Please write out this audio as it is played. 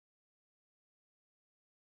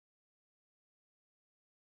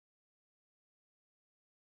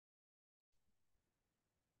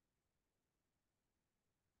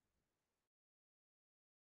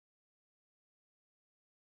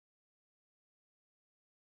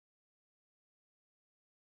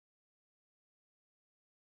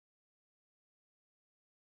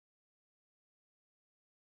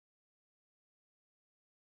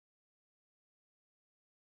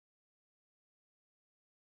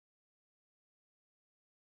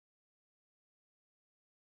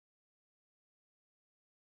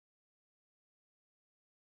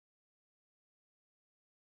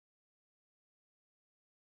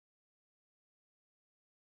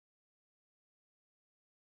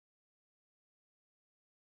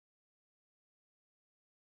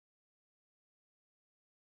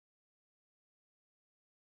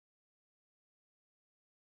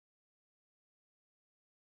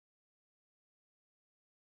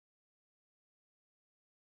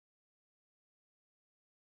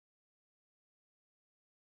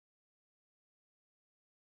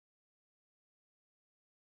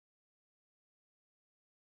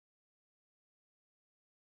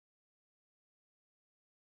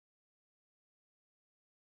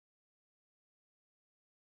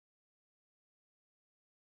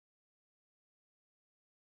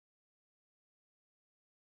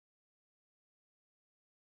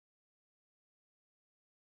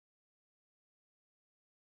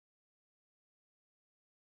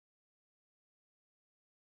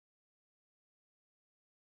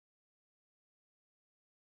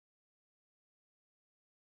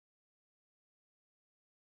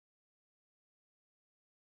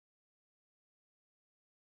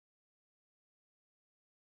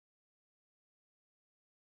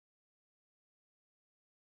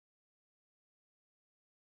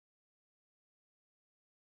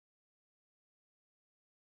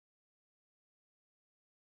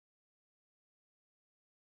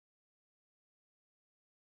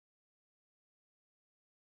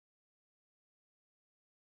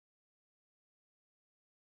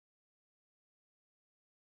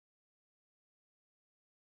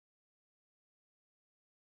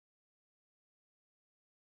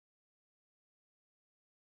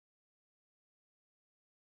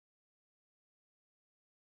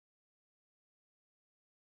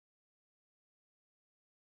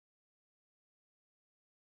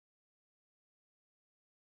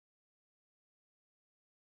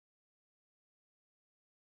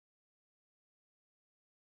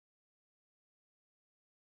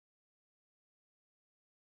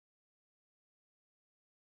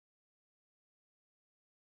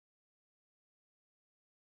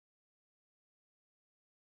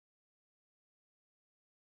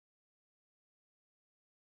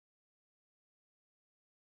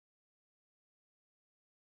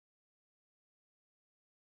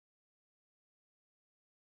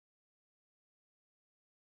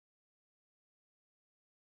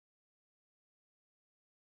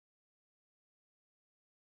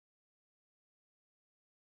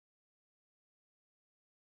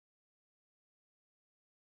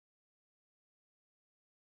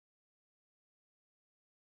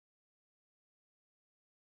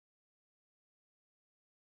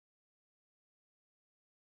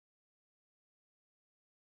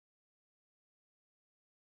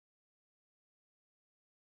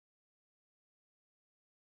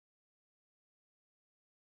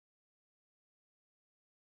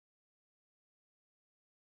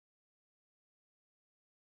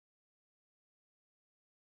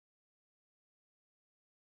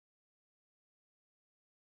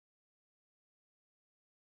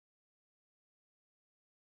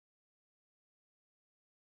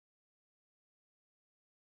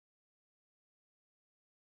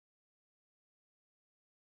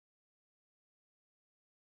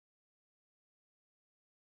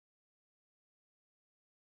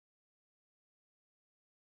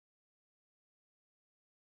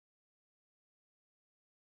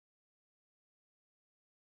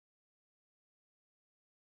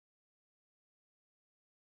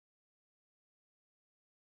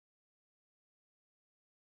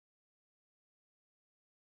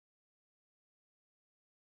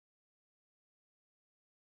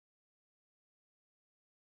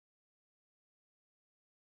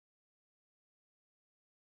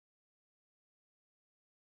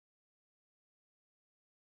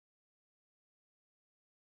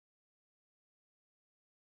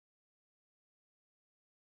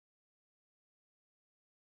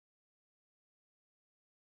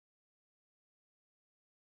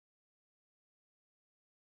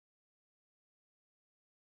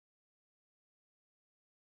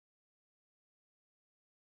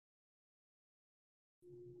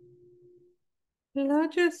Hello,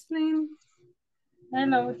 Jocelyn.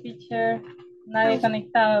 Hello, teacher. Nadie How-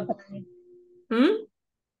 conectado otra vez. ¿Mm?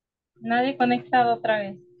 Nadie conectado otra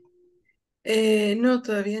vez. No,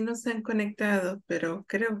 todavía no se han conectado, pero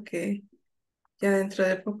creo que ya dentro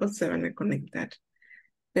de poco se van a conectar.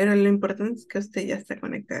 Pero lo importante es que usted ya está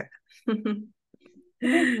conectada.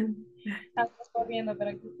 Estamos corriendo,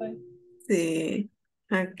 pero aquí estoy. Sí.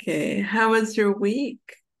 Okay. How was your week?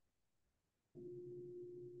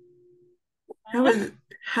 How Ah, was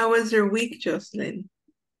how was your week, Jocelyn?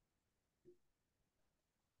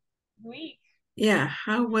 week. Yeah,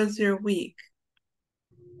 how was your week?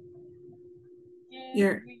 Yes,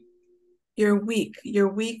 Your week. your week. Your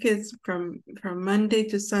week is from Monday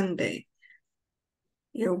to Sunday.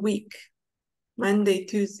 Your week. Monday,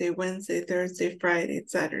 Tuesday, Wednesday, Thursday, Friday,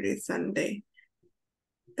 Saturday, Sunday.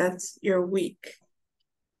 That's your week.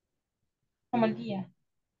 Como el día.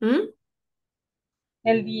 Hmm?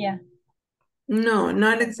 El día. No,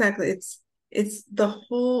 not No. exactly. It's the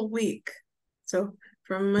whole week. So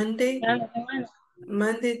from Ah, la semana.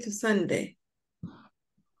 Monday to Sunday.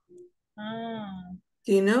 Ah,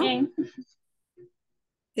 Do you know? bien.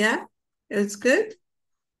 Yeah? It's good?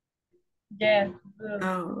 Yes, good.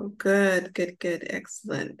 Oh, good, good, good.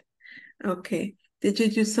 Excellent. Okay. Did you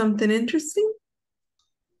do something interesting?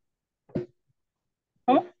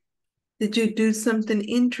 ¿Cómo? Did you do something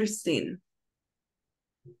interesting?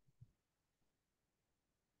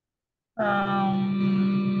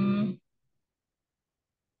 Um,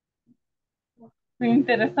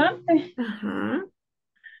 interesante. Uh-huh.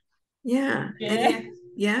 Yeah. Yes.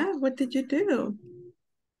 Yeah, what did you do?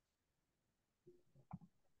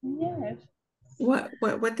 Yes.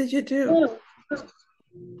 What did you do? Good.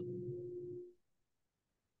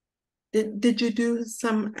 Did you do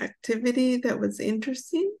some activity that was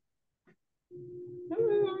interesting?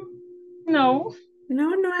 Mm, no. No,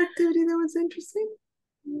 no activity that was interesting?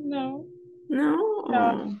 No. No.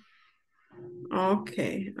 No? Oh,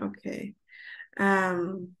 okay, okay.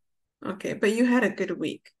 Um, okay, but you had a good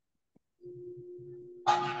week.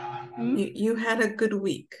 Mm, You had a good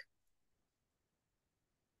week.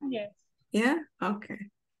 yes. Yeah? Okay.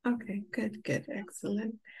 Okay, good, good,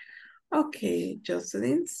 excellent. Okay,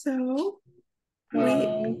 Jocelyn, so we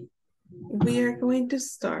Okay. we are going to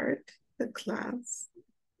start the class.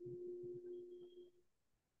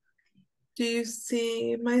 Do you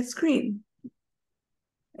see my screen?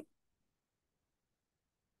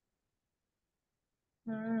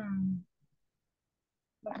 Mm,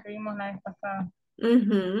 lo que vimos la vez pasada.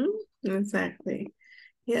 Mm-hmm. Exactly.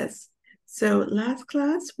 Yes. So last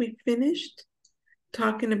class we finished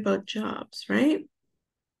talking about jobs, right?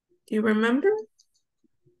 Do you remember?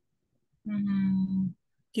 Mm,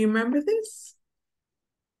 Do you remember this?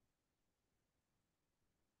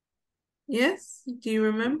 Yes? Do you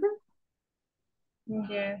remember?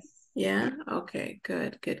 yes. Yeah? Okay,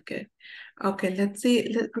 good, good, good. Okay, let's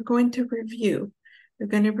see. We're going to review. We're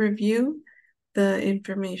going to review the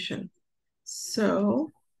information.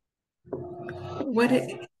 So,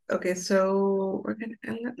 okay, so we're going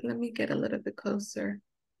to, let me get a little bit closer.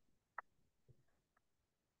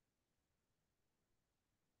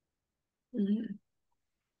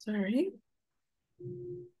 Sorry.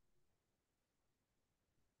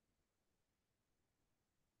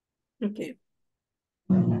 Okay,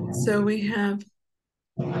 so we have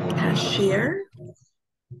cashier. Cashier,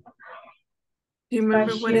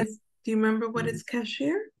 Do you remember what is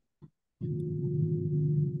cashier?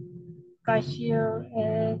 cashier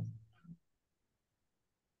es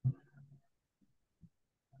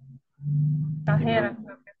You cajera, remember?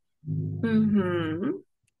 creo que Mm-hmm.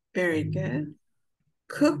 Very good.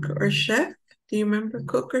 Cook or chef? Do you remember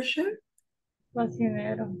cook or chef?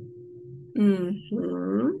 cocinero,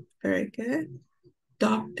 Mm-hmm. Very good.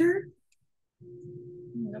 Doctor?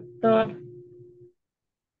 doctor,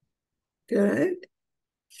 Good.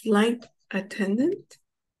 Flight attendant?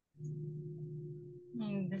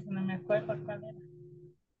 de eso no me acuerdo cuál era.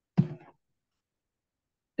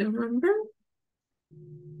 Remember?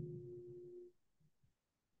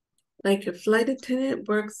 Like a flight attendant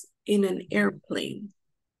works in an airplane.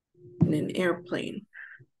 In an airplane.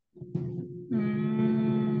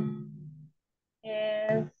 Mm,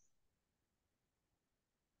 es,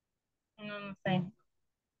 no sé,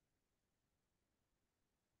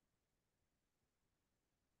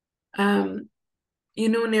 Um, you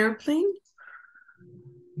know an airplane?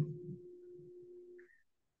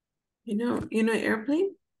 You know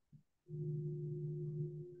airplane?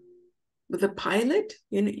 With a pilot?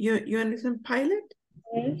 You understand pilot?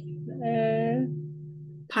 es, es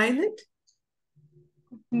Pilot?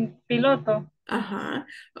 piloto, Uh-huh.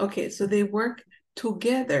 Okay, so they work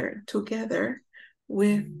together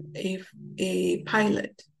with a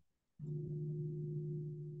pilot?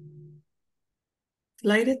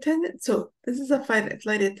 Flight attendant? So this is a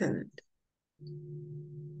flight attendant.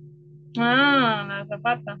 Ah, la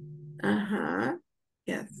zapata. Uh-huh.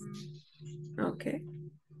 Yes. Okay.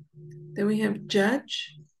 Then we have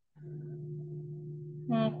judge.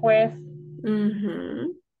 Un juez. Mm-hmm.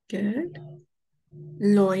 Good.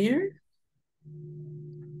 Lawyer.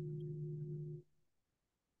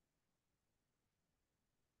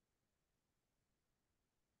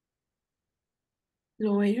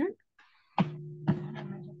 Lawyer. No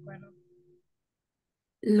me recuerdo.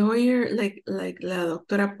 Lawyer, like la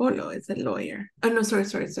doctora Polo is a lawyer. Oh, no, sorry.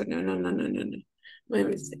 No.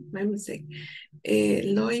 My mistake. A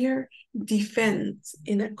lawyer defends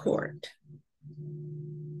in a court.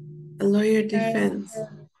 A lawyer defends.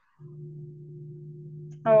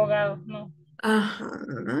 Abogado, no.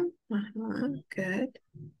 Good.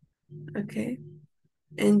 Okay.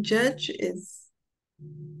 And judge is,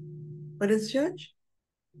 what is judge?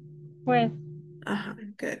 Juez.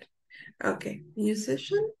 Good. Okay.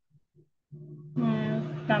 Musician?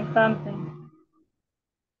 Cantante.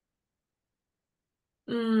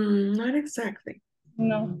 Not exactly.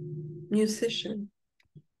 No. Musician.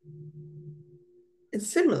 It's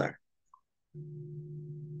similar.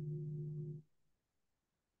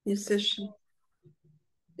 Musician.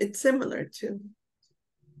 It's similar to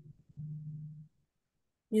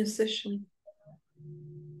musician.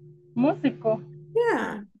 Músico.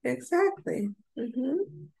 Yeah, exactly.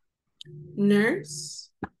 Nurse.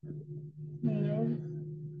 No,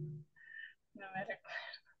 no me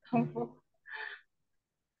recuerdo tampoco.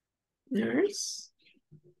 Nurse.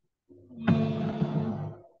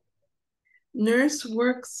 Mm, Nurse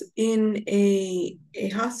works in a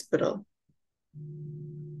hospital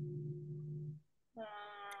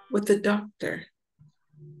with a doctor.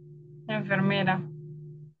 enfermera.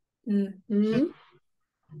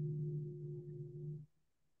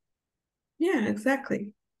 Yeah,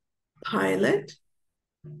 exactly. Pilot.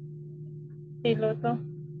 Piloto.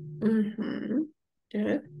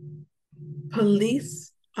 Good.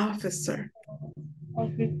 Police officer.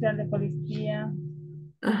 Oficial de policía.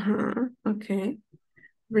 Okay.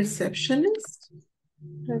 Receptionist.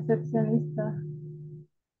 Recepcionista.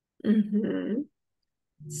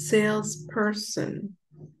 Salesperson.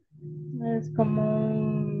 Es como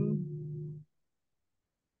un...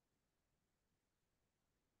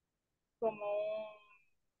 Como un...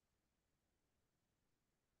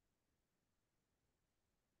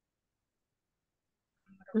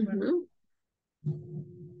 No me recuerdo.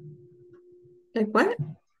 Like what?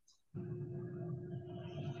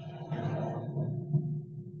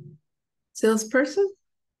 Salesperson?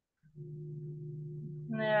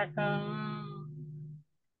 No era con...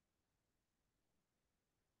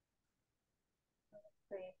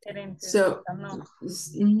 Gerente de So,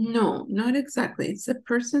 ventas, no. no, not exactly. It's the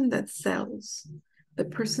person that sells, the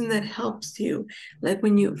person that helps you. Like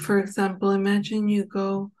when you, for example, imagine you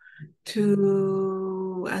go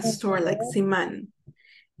to a store like Siman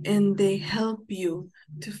and they help you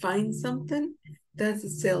to find something. That's a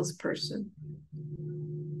salesperson.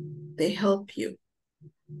 They help you.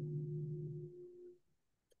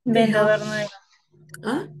 They help. Vendedor no era.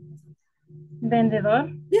 Huh?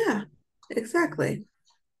 Vendedor. Yeah, exactly.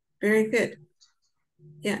 Very good.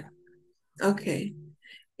 Yeah. Okay.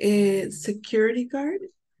 Security guard?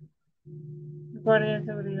 Guardia de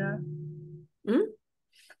seguridad. Hmm?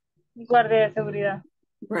 Guardia de seguridad.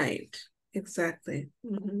 Right. Exactly.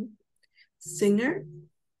 Singer?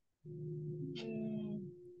 Mm,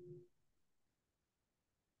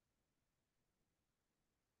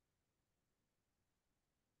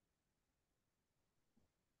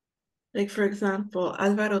 Like, for example,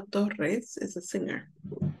 Alvaro Torres is a singer.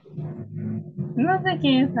 No sé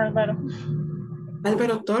quién es Álvaro.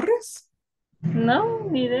 ¿Álvaro Torres? No,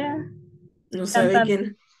 ni idea. No sabe Cantante.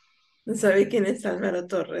 quién, no sabe quién es Álvaro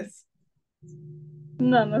Torres.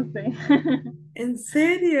 No, no sé. ¿En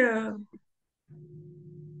serio?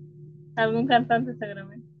 Algún cantante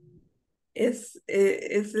seguramente. Es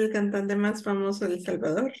el cantante más famoso de El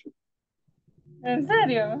Salvador. ¿En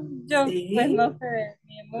serio? Yo pues Sí. no sé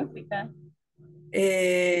ni de música.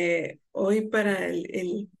 Hoy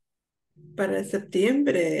para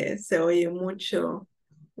septiembre se oye mucho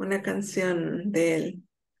una canción de él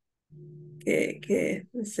que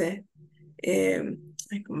dice,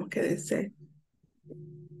 ay, ¿cómo que dice?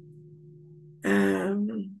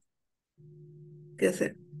 Que,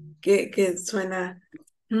 se, que suena.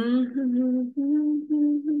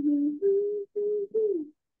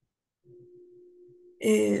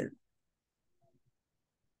 Eh,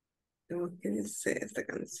 ¿Cómo que dice esta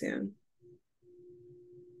canción?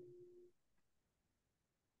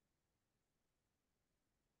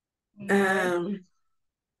 Um,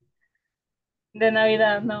 De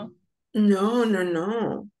Navidad, no.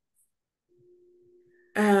 no.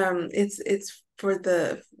 It's for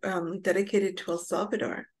the dedicated to El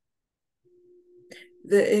Salvador.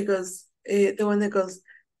 It goes the one that goes,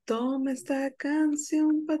 Toma esta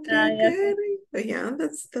canción, patria Ya sé. querida. Yeah,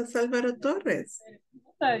 that's Alvaro Torres.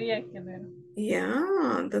 No sabía que era.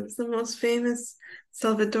 Yeah, that's the most famous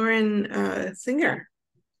Salvadoran singer.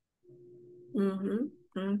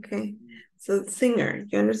 Okay. So singer,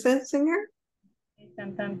 you understand singer?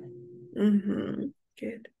 Cantante.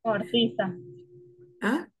 Good. O artista.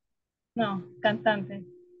 Ah, No, cantante.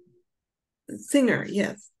 singer,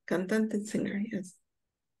 yes. Cantante singer, yes.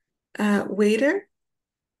 Waiter,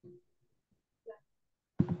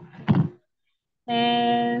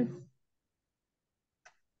 Es.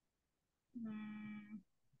 mm,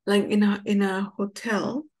 like in a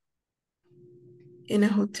hotel. In a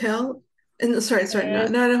hotel. Sorry, es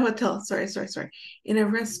not a hotel. Sorry. In a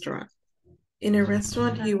restaurant. In a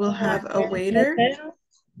restaurant, he will have a waiter. mesero.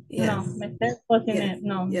 No, Yes, mesero, yes, cocinero.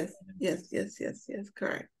 No, yes, mesero. yes,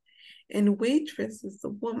 correct. And waitress is the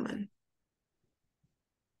woman.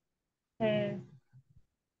 Es,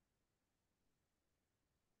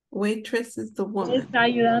 Waitress is the ¿Es woman.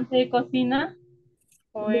 ayudante de cocina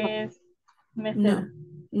o No, es mesera?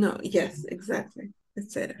 no, yes, exactly.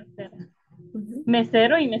 Etc. Mesera. Mhm.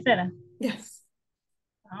 Mesero y mesera. Yes,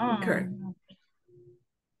 Ah, correct.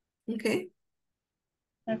 Okay,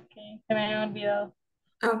 ok, se me había olvidado.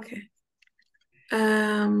 okay.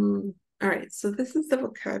 All right, so this is the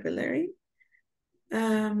vocabulary.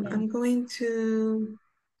 I'm going to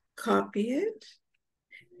copy it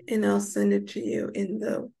and I'll send it to you in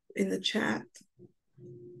the chat.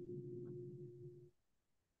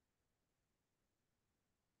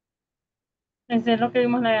 Eso es lo que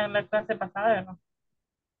vimos la clase pasada, ¿verdad?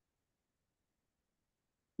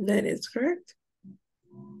 That is correct.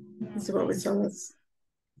 This is what we Ok. saw last.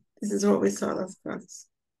 This is what we saw last class.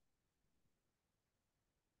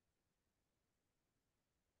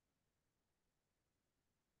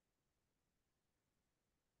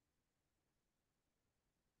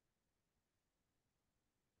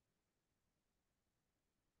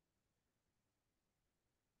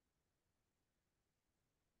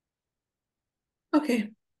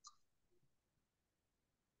 Okay.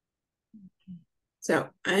 So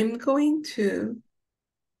I'm going to.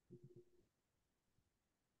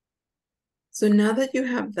 So now that you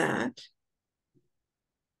have that,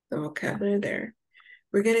 the vocabulary there,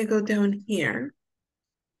 we're going to go down here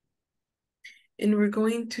and we're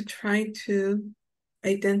going to try to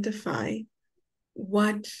identify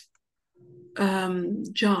what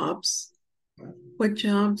jobs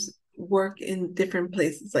work in different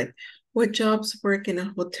places. Like what jobs work in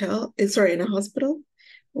a hotel, in a hospital,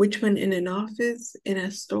 which one in an office, in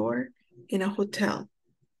a store, in a hotel.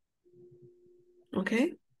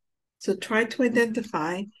 Okay, so try to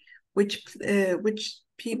identify which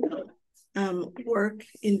people work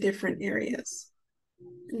in different areas.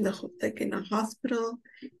 Like in a hospital,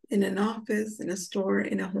 in an office, in a store,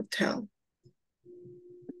 in a hotel.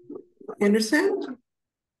 You understand?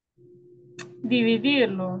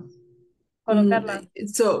 Dividirlos, colocarlas.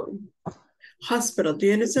 So, hospital. Do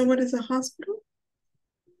you understand what is a hospital?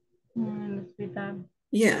 En el hospital.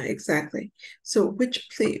 Yeah, exactly. So,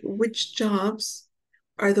 which jobs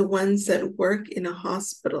are the ones that work in a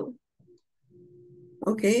hospital?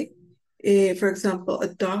 Okay. For example, a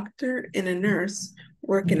doctor and a nurse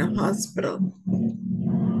work in a hospital.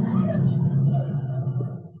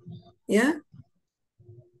 Yeah.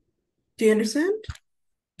 Do you understand,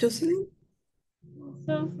 Jocelyn? Más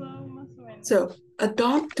o menos. So, a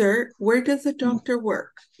doctor, where does a doctor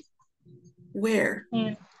work? Where? En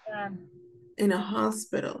el hospital. In a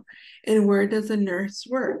hospital. And where does a nurse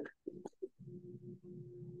work?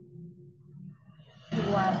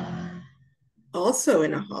 Igual. Also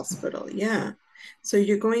in a hospital, yeah. So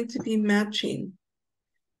you're going to be matching,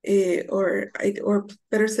 or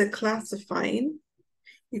better said, classifying.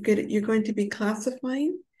 You're going to be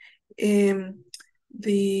classifying the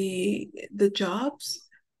jobs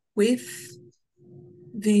with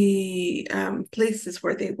the places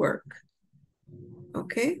where they work.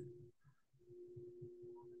 Okay.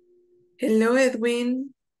 Hello,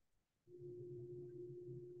 Edwin.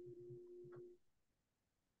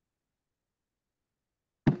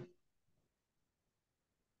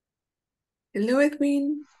 Hello,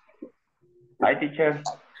 Edwin. Hi, teacher.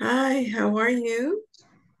 Hi, how are you?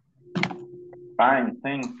 Fine,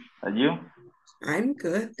 thanks. And you? I'm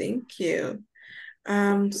good, thank you.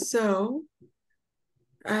 So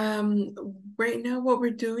right now what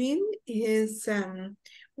we're doing is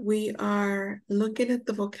we are looking at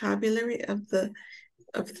the vocabulary of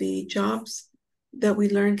the jobs that we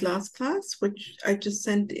learned last class, which I just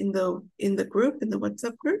sent in the group, in the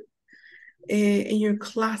WhatsApp group, and you're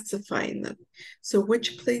classifying them. So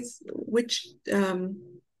which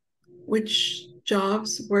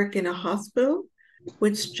jobs work in a hospital,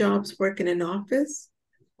 which jobs work in an office,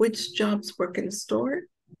 which jobs work in a store,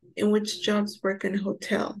 and which jobs work in a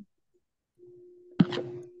hotel.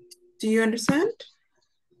 Do you understand?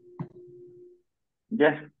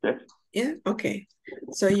 Yes, yes. Yeah, okay.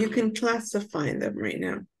 So you can classify them right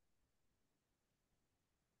now.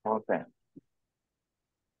 Okay.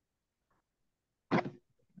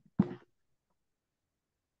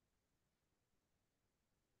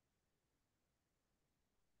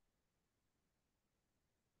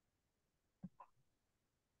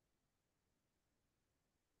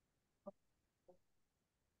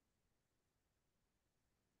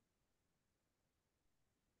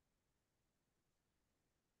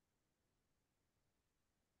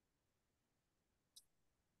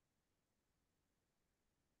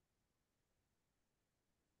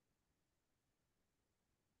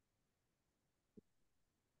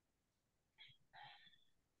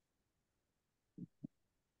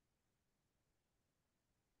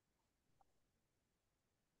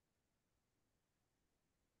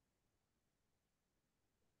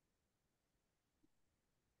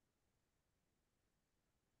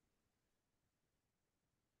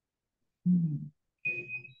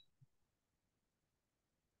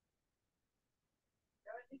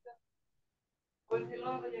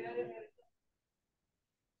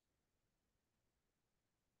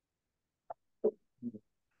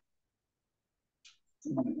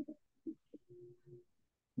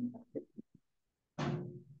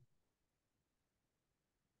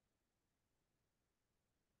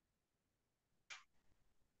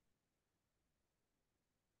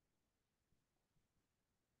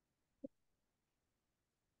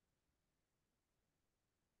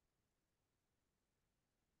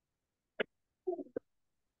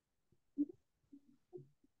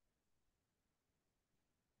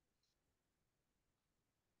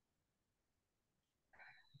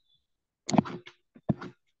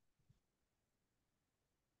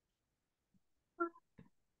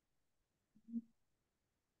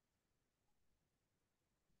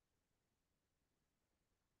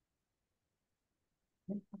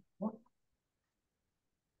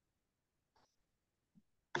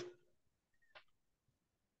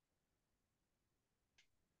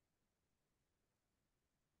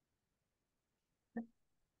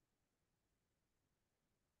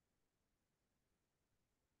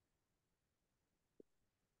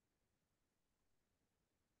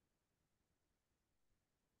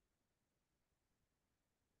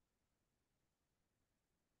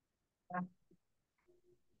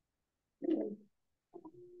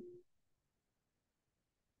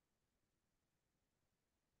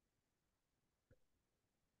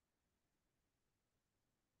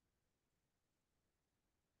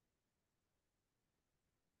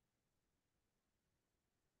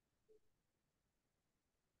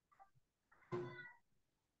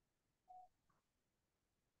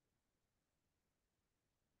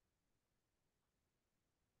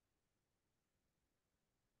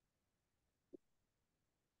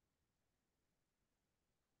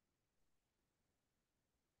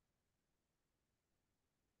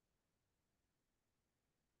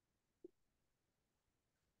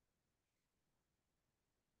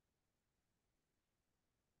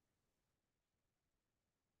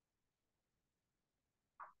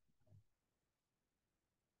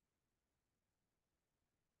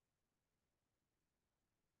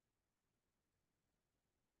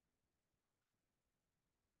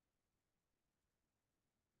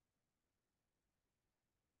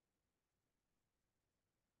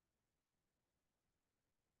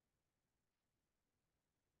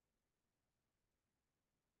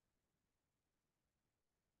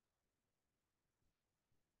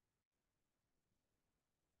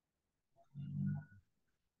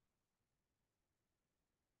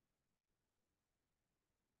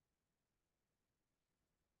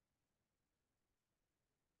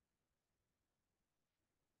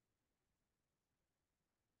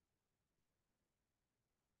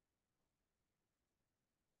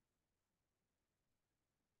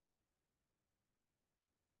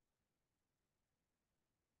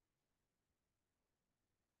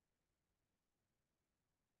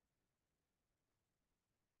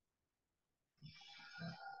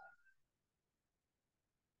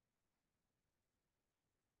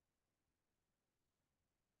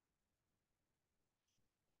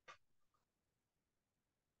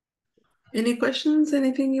 Any questions?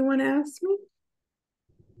 Anything you want to ask me?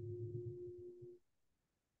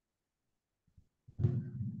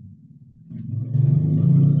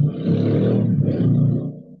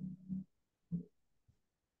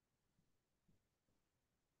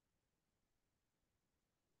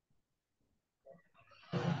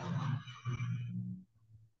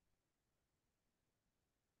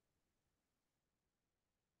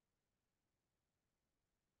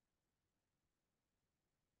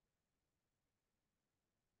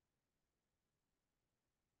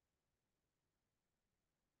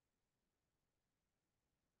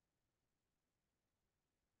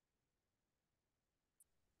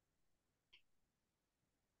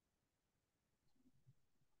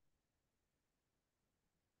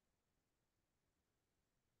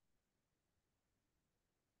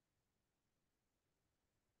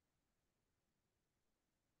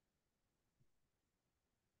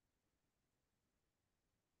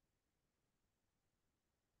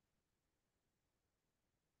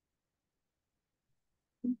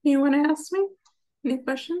 You want to ask me? Any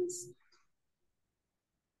questions?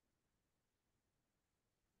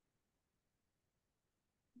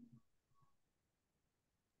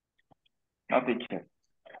 No, teacher.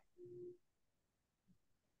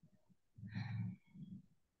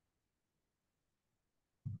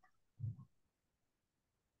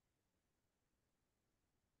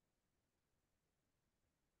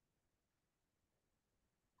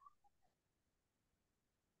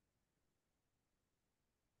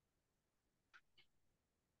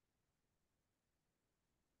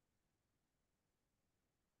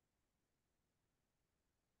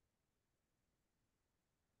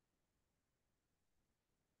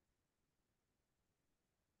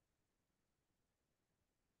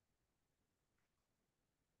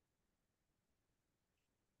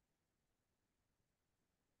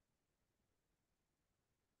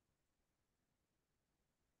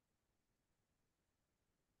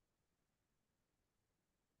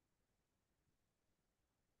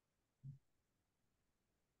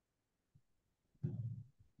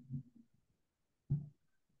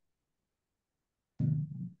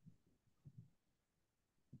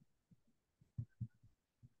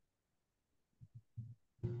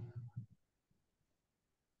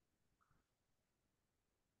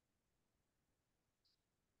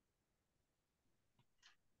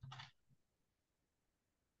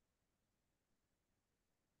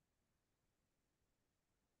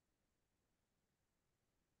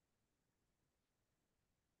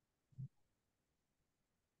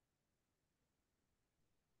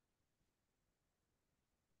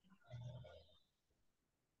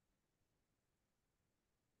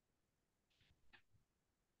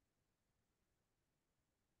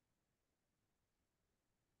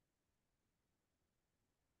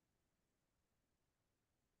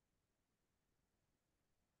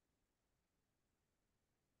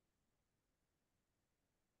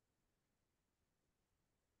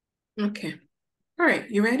 Okay. All right.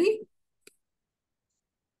 You ready?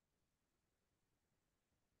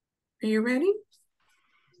 Are you ready?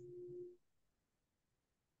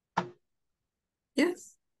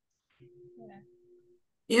 Yes?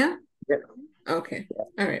 Yeah? Yeah. Okay.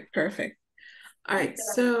 All right. Perfect. All right.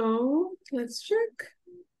 So let's check.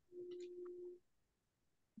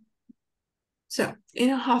 So in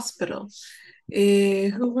a hospital,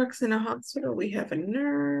 who works in a hospital? We have a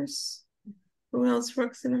nurse. Who else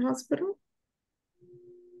works in a hospital?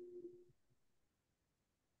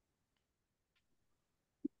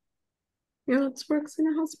 Who else works in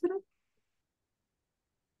a hospital?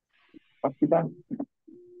 Hospital.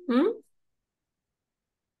 Hmm?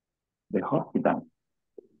 The hospital.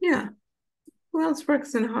 Yeah. Who else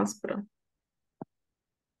works in a hospital?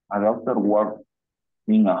 A doctor works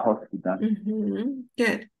in a hospital.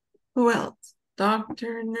 Good. Who else?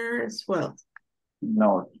 Doctor, nurse, who else?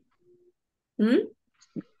 No. Hmm?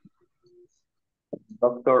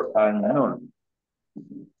 Doctor and nurse.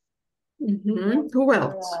 Who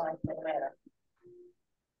else?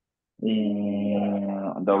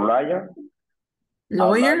 The lawyer. A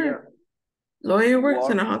Lawyer? Lawyer works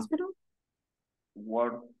in a work, hospital?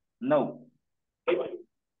 no.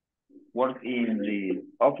 Work in the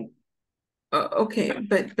office. Okay,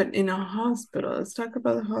 but in a hospital. Let's talk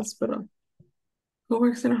about the hospital. Who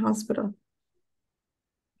works in a hospital?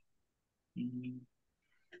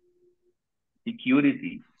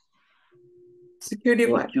 Security. Security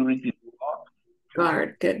what? Security.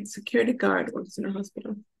 Guard. Good. Security guard works in a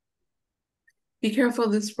hospital. Be careful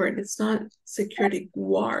of this word. It's not security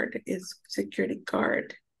guard, it's security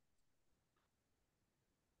guard.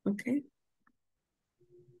 Okay.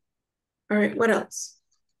 All right, what else?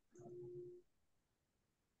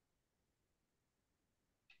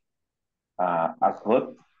 A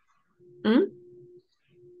cook. Hmm?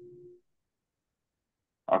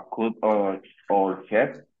 A cook or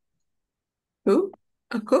chef. Who?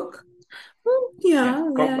 A cook? Oh, yeah,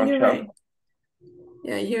 Cook yeah, or you're chef. right.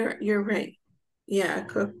 Yeah, you're right. Yeah, a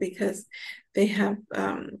cook because they have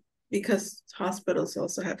because hospitals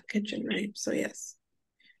also have a kitchen, right? So yes,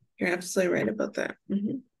 you're absolutely right about that.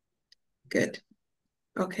 Good.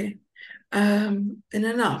 Okay. In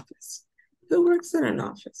an office. Who works in an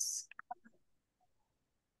office?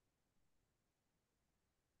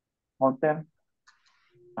 Hotel.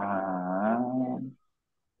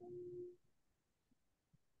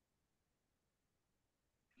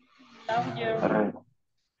 Lawyer.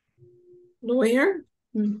 Lawyer?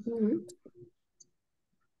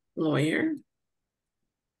 Lawyer.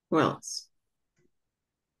 Who else?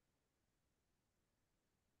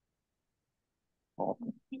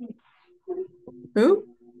 Who?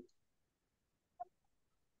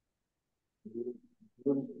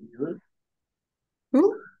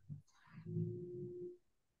 Who?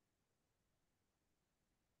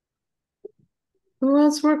 Who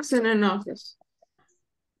else works in an office?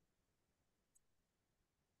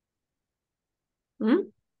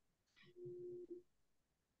 Hmm?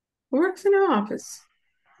 Who works in an office?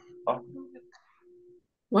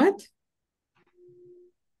 What?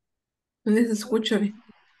 No les escucho bien.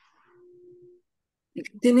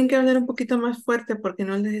 Tienen que hablar un poquito más fuerte porque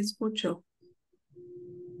no les escucho.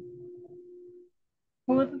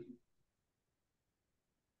 Food.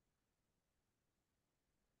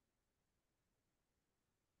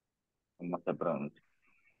 ¿Cómo se pronuncia?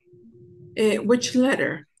 Which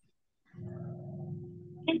letter?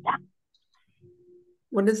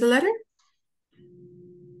 What is the letter?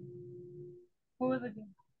 Food.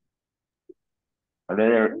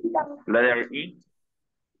 Letter E.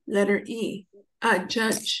 Letter E.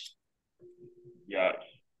 Judge. Yes.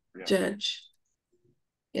 Judge.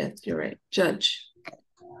 Yes, you're right. Judge.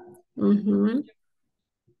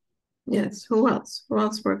 Yes, who else? Who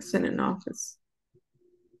else works in an office?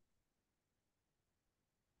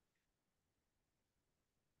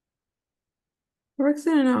 Who works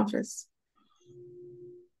in an office?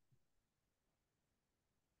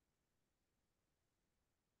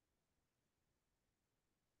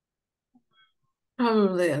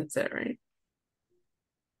 Probably that's it, right?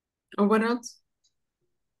 Or what else?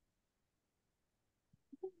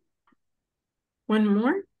 One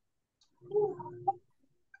more?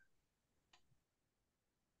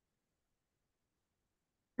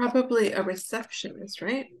 Probably a receptionist,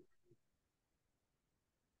 right?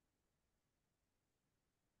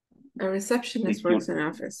 A receptionist works in an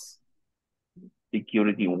office.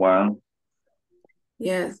 Security one.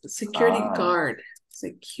 Yes, security guard.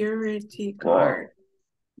 Security guard.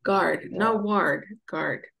 Guard, not ward,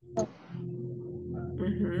 guard.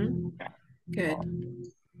 Good.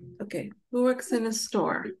 Okay, who works in a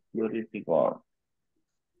store? Security guard.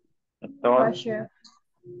 Store. Cashier.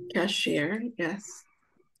 Cashier, yes.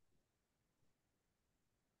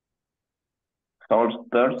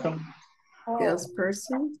 Salesperson.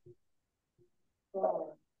 Salesperson.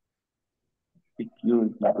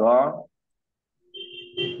 Security guard.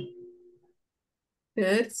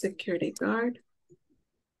 Good, security guard.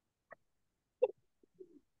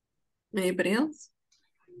 Anybody else?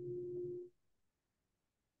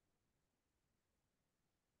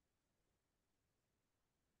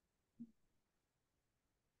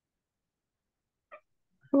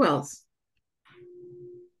 Who else?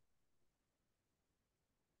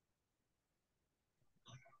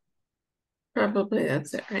 Probably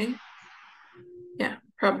that's it, right? Yeah,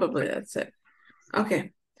 probably that's it.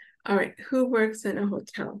 Okay. All right. Who works in a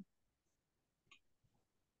hotel?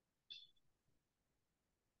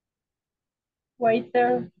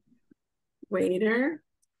 Waiter. Waiter.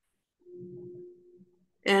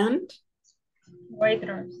 And?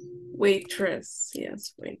 Waitress. Waitress.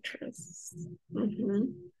 Yes, waitress.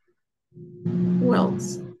 Who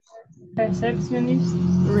else? Receptionist.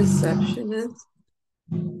 Receptionist.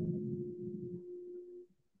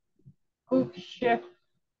 Cook. Chef.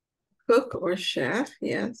 Cook or chef.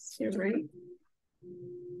 Yes, you're right.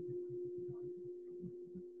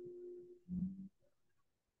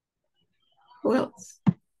 Who else?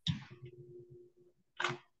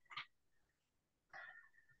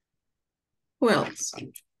 Who else?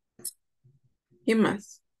 You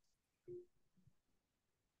must.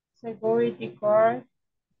 Security guard.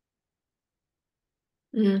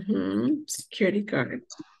 Security guard.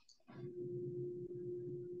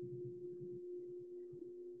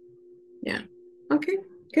 Yeah. Okay.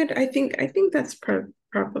 Good. I think that's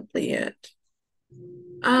probably it.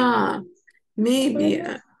 Maybe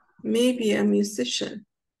a musician.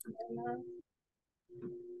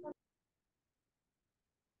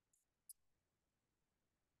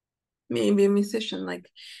 Maybe a musician, like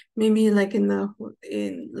maybe like in the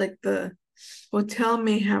hotel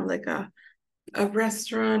may have like a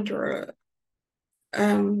restaurant or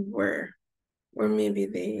where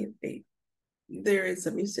maybe there is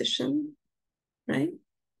a musician, right?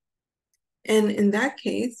 And in that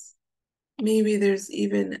case, maybe there's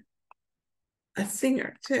even a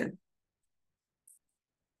singer too,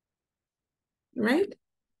 right?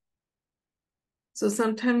 So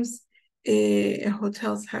sometimes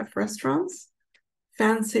hotels have restaurants,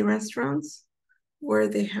 fancy restaurants, where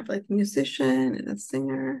they have like a musician and a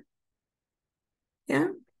singer. Yeah.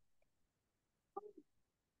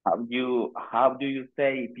 How do you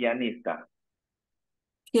say pianista?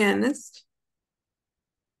 Pianist.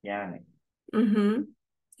 Pianist. Mm-hmm.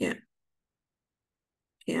 Yeah.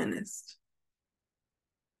 Pianist.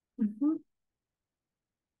 Mm-hmm.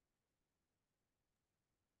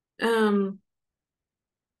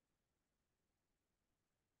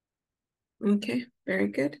 Okay, very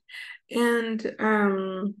good. And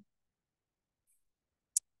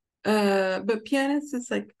but pianist is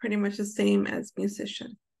like pretty much the same as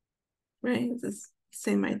musician, right? It's the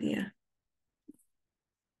same idea.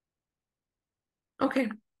 Okay.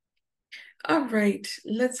 All right,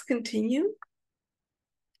 let's continue.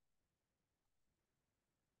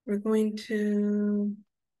 We're going to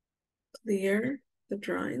clear the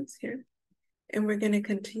drawings here, and we're going to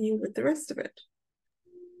continue with the rest of it.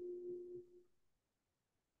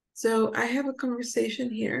 So I have a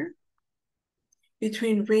conversation here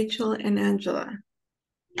between Rachel and Angela.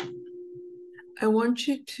 I want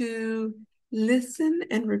you to listen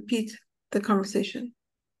and repeat the conversation.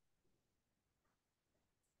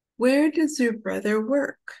 Where does your brother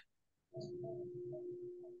work?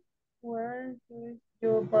 Where does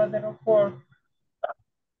your brother work?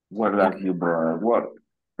 Where does your brother work?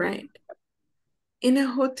 Right. In a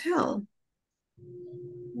hotel.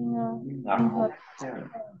 No. In a hotel.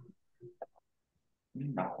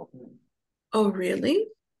 In a hotel. Oh, really?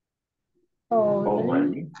 Oh,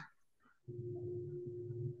 Really?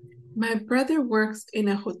 My brother works in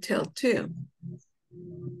a hotel too.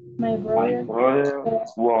 My My brother brother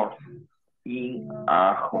works in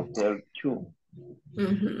a hotel too.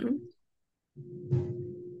 Mm-hmm.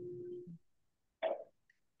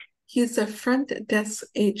 He's a front desk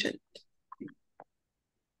agent.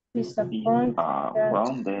 is a He's front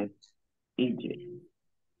from the Egypt.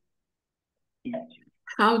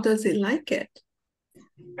 How does he like it?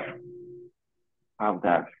 How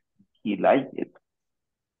does he like it?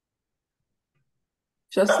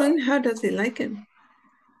 Jocelyn, how does he like him?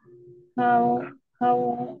 How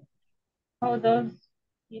does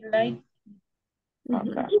he like?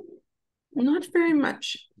 Mm-hmm. Not very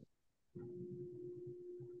much.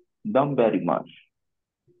 Not very much.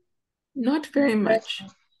 Not very much.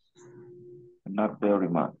 Not very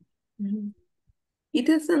much. Mm-hmm. He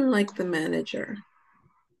doesn't like the manager.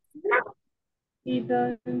 He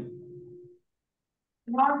doesn't.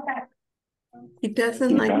 He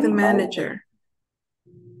doesn't like the manager.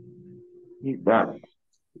 He doesn't.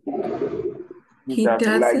 He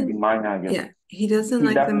doesn't like the doesn't. manager. Yeah, he doesn't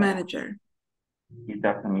like the manager. He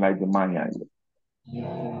doesn't like the manager.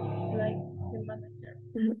 Like the manager.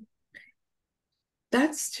 Mm-hmm.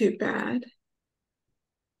 That's too bad.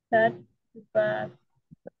 That's bad.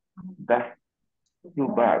 That's too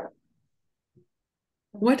bad.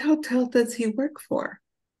 What hotel does he work for?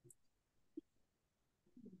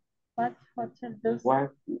 What hotel does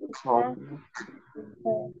What hotel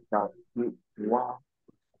for? does he work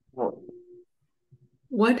for?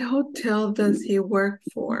 What hotel does he work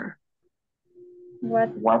for? What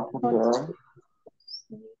hotel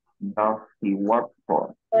does he work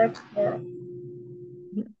for? work for?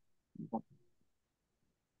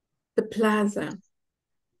 The Plaza.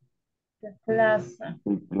 The plaza.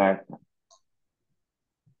 The plaza.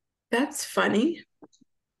 That's funny.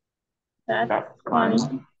 That's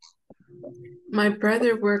funny. My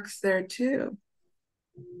brother works there too.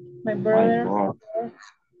 My brother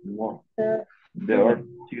works there. there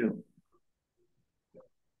too.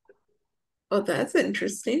 Oh, that's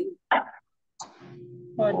interesting.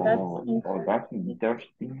 That's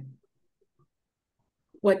interesting.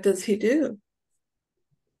 What does he do?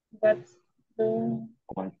 What's the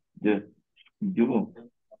What does he do?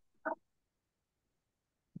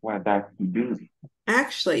 What does he do?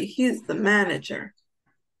 Actually, he's the manager.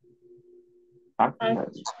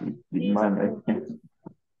 Actually, he's the manager.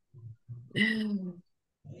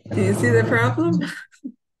 Do you see the problem?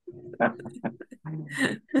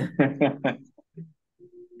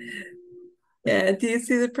 Yeah, do you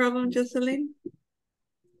see the problem, Jocelyn?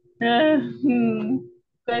 Ah,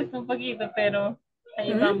 cuesta un poquito, pero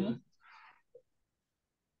ahí Hmm? vamos.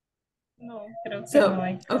 No, creo que no So,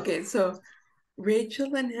 hay. okay, so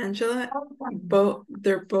Rachel and Angela, both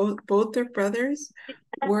their brothers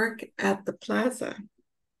work at the plaza.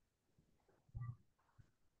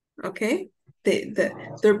 Okay,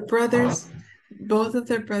 their brothers, both of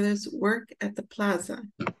their brothers work at the plaza.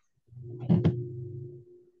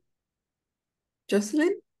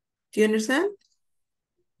 Jocelyn, do you understand?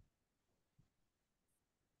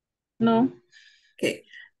 No. Okay,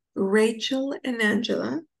 Rachel and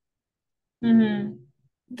Angela, Ujú.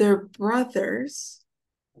 their brothers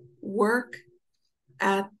work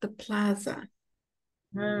at the plaza.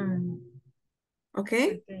 Mm,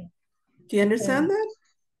 Okay, okay. do you understand that?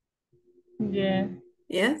 Yeah.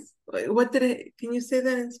 Yes. What did it? Can you say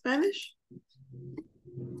that in Spanish?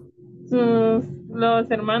 Los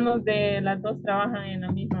hermanos de las dos trabajan en la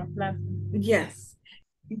misma plaza. Yes.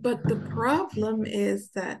 But the problem is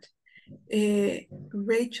that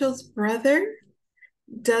Rachel's brother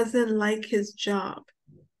doesn't like his job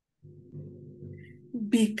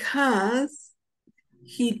because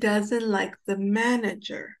he doesn't like the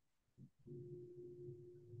manager.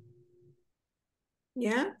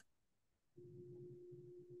 Yeah?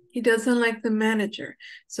 He doesn't like the manager.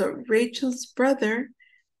 So Rachel's brother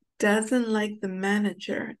doesn't like the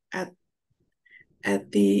manager at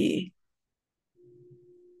the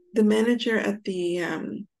manager at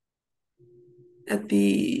the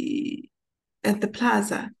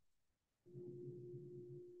plaza.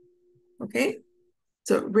 Okay?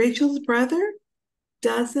 So Rachel's brother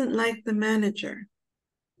doesn't like the manager.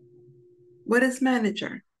 What is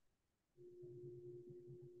manager?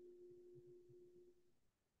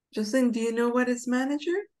 Justin, do you know what is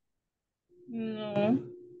manager? No,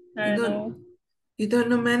 You I don't know. you don't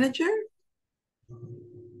know manager?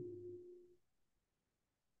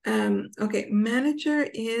 Okay, manager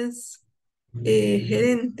is a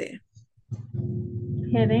gerente.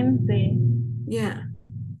 Gerente. Yeah.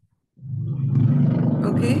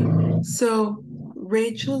 Okay. So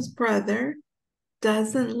Rachel's brother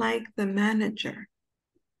doesn't like the manager.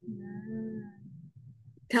 Mm.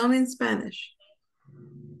 Tell me in Spanish.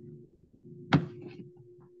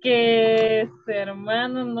 Que su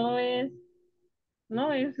hermano no es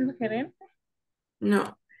el gerente.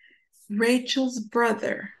 No. Rachel's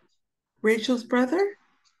brother. Rachel's brother?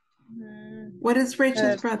 Mm. What is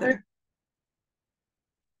Rachel's brother?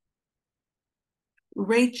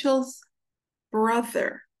 Rachel's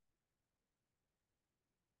brother.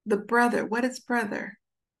 The brother. What is brother?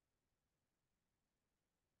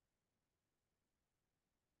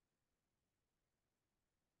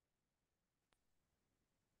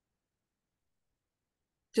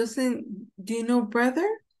 Justin, do you know brother?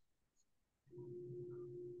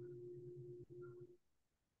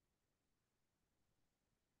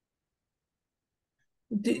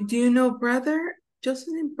 Do you know brother?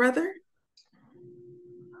 Jocelyn, brother?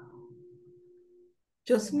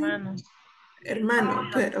 Jocelyn? Hermano.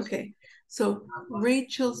 Hermano, good, okay. So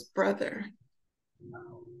Rachel's brother.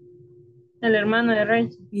 El hermano de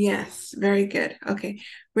Rachel. Yes, very good. Okay.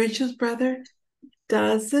 Rachel's brother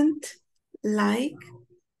doesn't like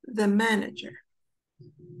the manager.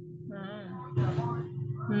 Ah.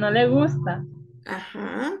 No le gusta.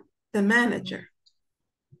 Uh-huh. The manager.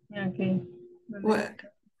 Okay. No le What? gusta.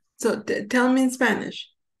 So tell me in Spanish.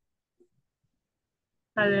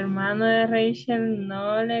 Al hermano de Rachel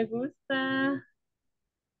no le gusta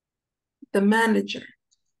The manager.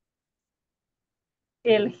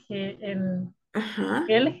 el Uh-huh.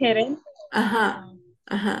 gerente. Uh-huh.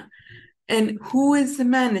 Uh-huh. And who is the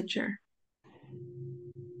manager?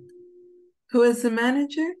 Who is the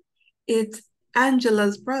manager? It's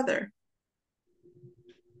Angela's brother.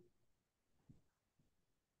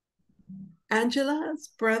 Angela's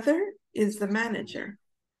brother is the manager.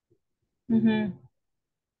 Ujú.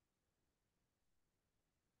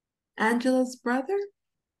 Angela's brother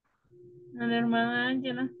El hermano de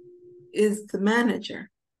Angela is the manager.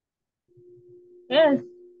 es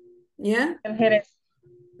Yeah? el gerente.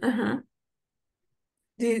 Uh-huh.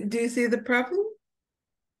 Do you see the problem?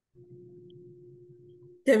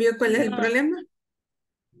 ¿Ya vio cuál es el No, problema?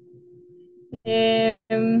 eh,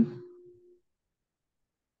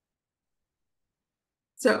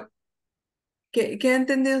 So, ¿qué ha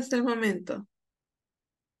entendido hasta el momento?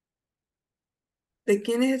 ¿De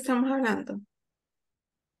quiénes estamos hablando?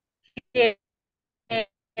 que-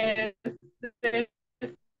 eh,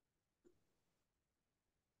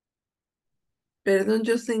 Perdón,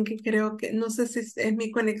 yo sé que creo que, no sé si es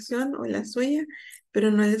mi conexión o la suya, pero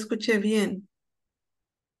no la escuché bien.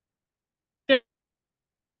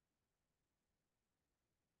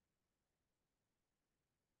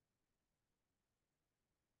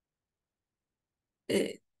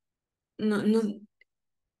 no, no.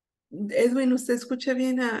 Edwin, ¿usted escucha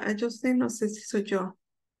bien a Justin? No sé si soy yo.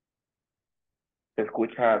 Se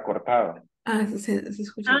escucha cortado. Ah, se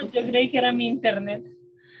escucha. Ah, yo creí que era mi internet.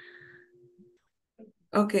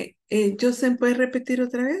 Ok, Justin, ¿puedes repetir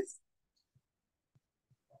otra vez?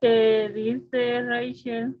 Que dice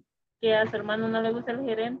Rachel que a su hermano no le gusta el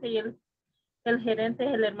gerente y el gerente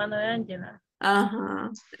es el hermano de Angela.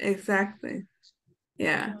 Ajá, exactly.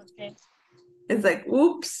 Yeah, Okay. it's like,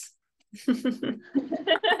 oops.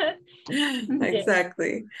 Okay.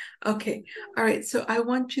 Exactly. Okay, all right, so I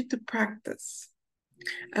want you to practice.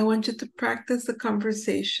 I want you to practice the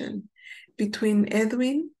conversation between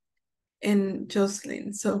Edwin and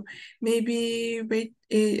Jocelyn. So maybe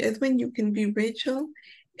Edwin, you can be Rachel,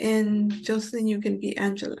 and Jocelyn, you can be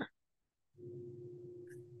Angela.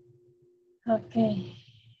 Okay.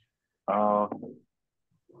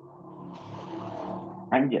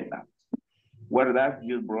 Angela, where does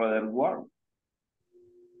your brother work?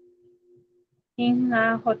 In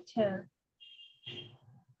a hotel.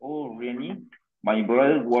 Oh, really? My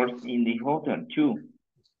brother works in the hotel too.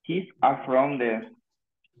 He's from the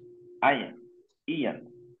Ian.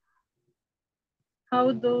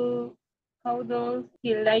 How does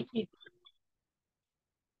he like it?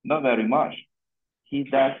 Not very much. He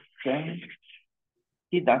doesn't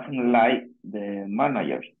like the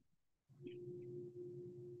managers.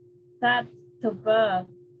 That's too bad.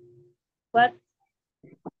 What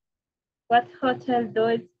hotel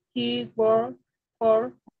does he work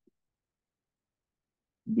for?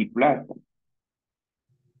 The plaza.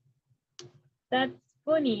 That's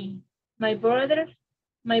funny. My brother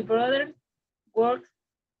works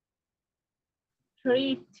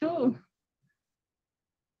 3 too.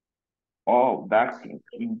 Oh, that's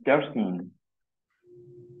interesting.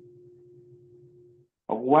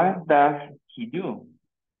 What does he do?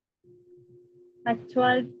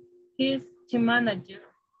 Actually, he's the manager.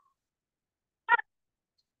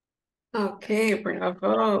 Okay,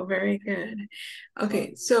 bravo, very good.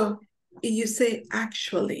 Okay, so you say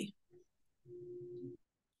actually.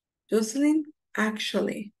 Jocelyn,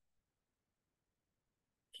 actually.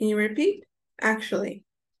 Can you repeat? Actually.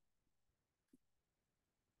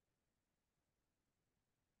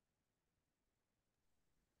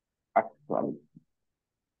 Actually.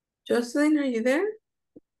 Jocelyn, are you there?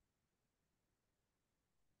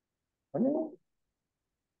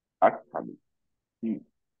 Actually. Sí,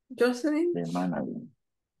 Jocelyn? the manager.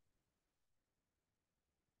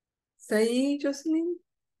 ¿Está ahí, Jocelyn?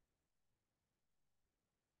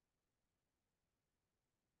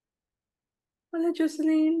 Hola,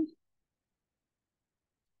 Jocelyn.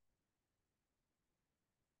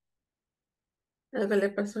 Algo le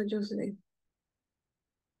pasó a Jocelyn.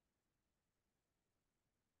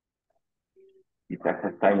 Quizás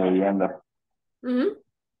está lloviendo. Ujú.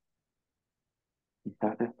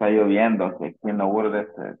 Quizás está lloviendo, que aquí en Lourdes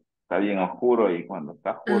está bien oscuro y cuando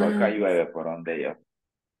está oscuro acá Ah, llueve por donde yo.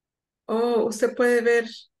 oh, usted puede ver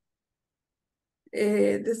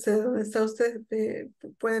desde donde está usted,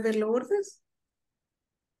 puede ver Lourdes.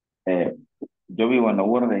 Eh, yo vivo en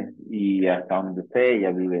Lourdes y hasta donde sé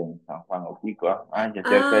ella vive en San Juan Opico. Ah, ya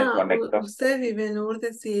se Ah, desconectó. usted vive en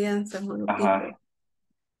Lourdes y ella en San Juan Pico. Ajá,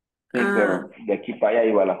 sí, Ah, pero de aquí para allá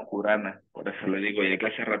iba a la oscurana. Por eso le digo, ya que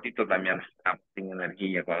hace ratito también estaba sin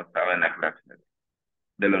energía cuando estaba en la clase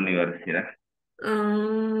de la universidad.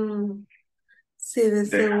 ah, sí, de Por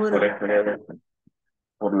seguro. eso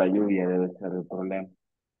por la lluvia debe ser el problema.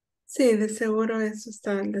 Sí, de seguro eso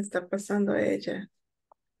le está pasando a ella.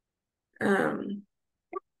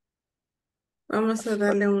 Vamos a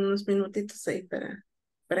darle unos minutitos ahí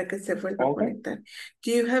para que se vuelva a Ok. conectar.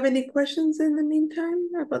 Do you have any questions in the meantime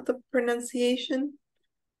about the pronunciation,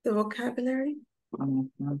 the vocabulary?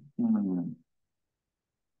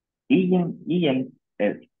 Ian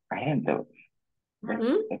es agente.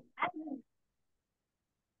 Hmm?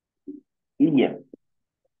 Ian,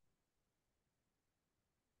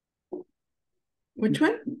 Which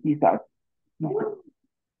one? he's a,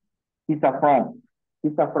 he's a from,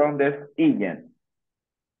 he's a from this Ian.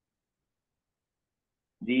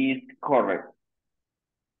 This correct.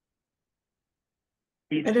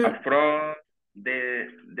 He's I don't. from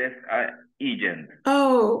this agent.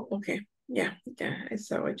 Oh, okay. Yeah, I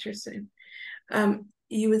saw what you're saying.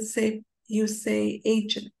 You say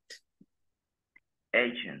agent.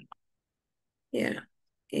 Agent. Yeah,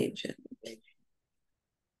 agent.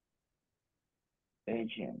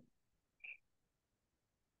 Agent.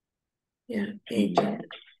 Yeah, Yeah. agent.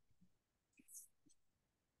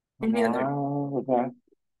 Any other? That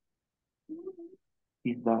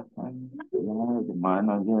is the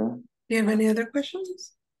manager. Do you have any other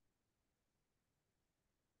questions?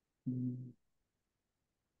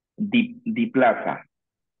 The plaza.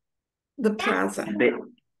 The plaza.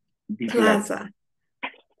 The Plaza.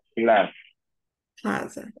 plaza.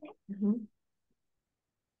 Plaza. Mhm.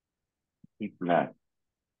 The plaza.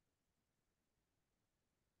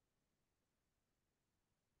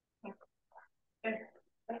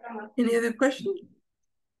 Any other question?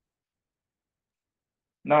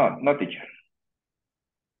 No, no, teacher.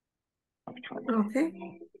 Okay.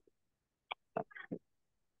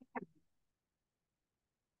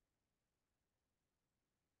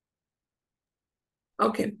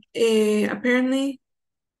 Okay. Apparently,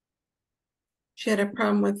 she had a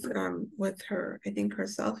problem with her, I think her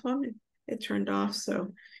cell phone. It turned off,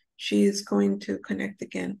 so she's going to connect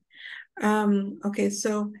again. Okay,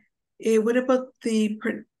 so what about the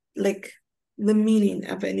the meaning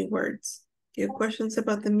of any words? Do you have questions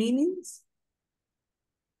about the meanings?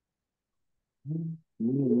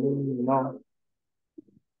 No.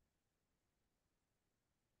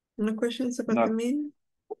 No questions about the meaning?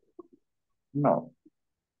 No.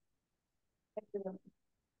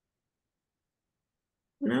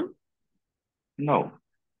 No? No.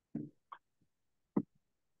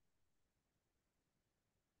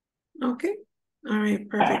 Okay. All right,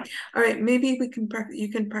 perfect. All right, maybe we can practice. You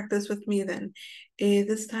can practice with me then.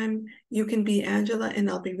 This time you can be Angela and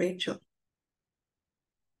I'll be Rachel.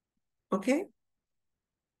 Okay?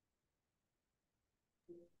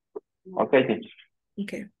 Okay, teacher.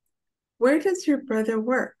 Okay. Where does your brother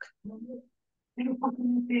work? In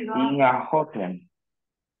a hotel.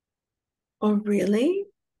 Oh, really?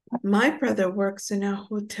 My brother works in a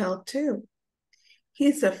hotel too.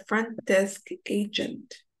 He's a front desk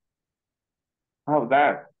agent. How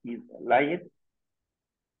that? Is like it?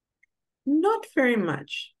 Not very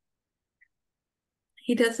much.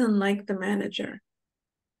 He doesn't like the manager.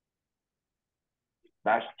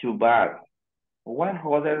 That's too bad. What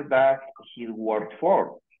hotel does he work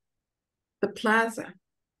for? The plaza.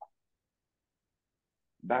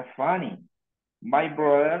 That's funny. My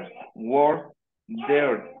brother works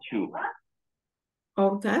there too.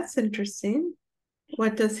 Oh, that's interesting.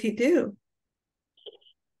 What does he do?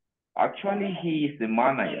 Actually, he is the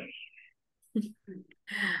manager.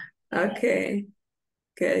 Okay,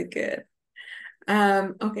 good.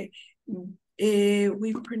 Okay.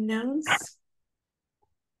 We pronounce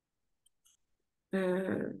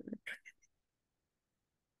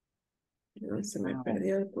no, se me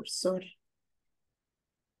perdió el cursor.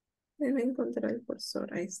 Debe encontrar el cursor.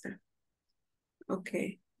 Ahí está.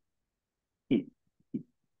 Okay.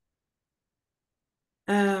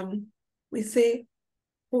 We say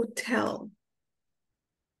hotel.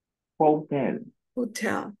 Hotel.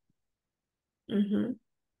 Hotel. Mm-hmm.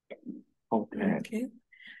 Hotel. Okay.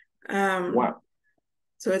 What?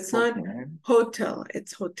 So it's Hotel. not hotel,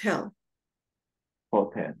 it's hotel.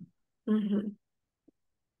 Hotel. Mm-hmm.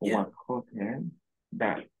 Yeah. What hotel?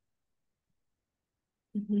 That.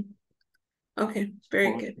 Mm-hmm. Okay,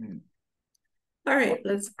 very Hotel. good. All right,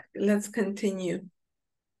 let's continue.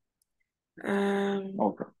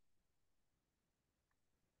 Okay.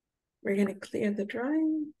 We're gonna clear the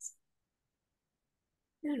drawings.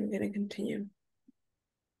 And we're gonna continue.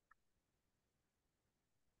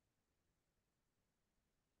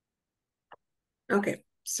 Okay,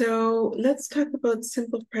 so let's talk about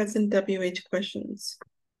simple present WH questions.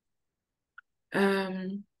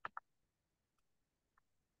 No.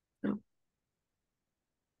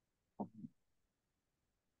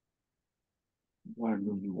 Where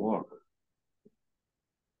do you work?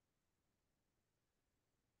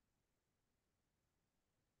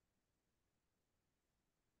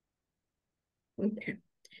 Okay,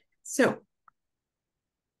 so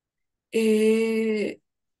the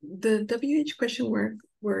WH question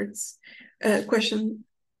question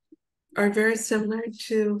are very similar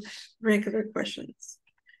to regular questions.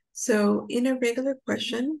 So in a regular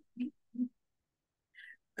question,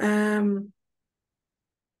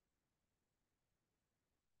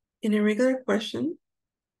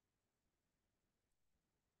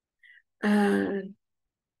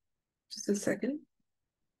 just a second.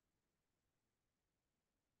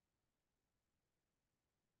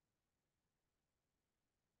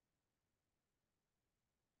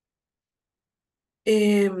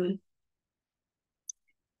 In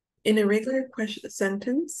a regular question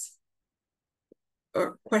sentence,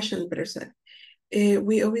 or question better said,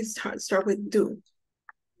 we always start with do,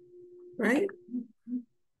 right?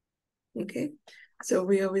 Okay, so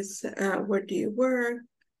we always, where do you work?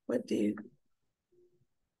 What do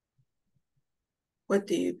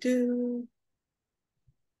you do?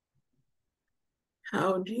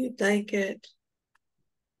 How do you like it?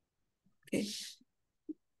 Okay.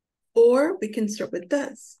 Or we can start with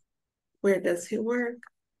does. Where does he work?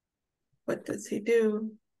 What does he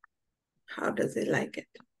do? How does he like it?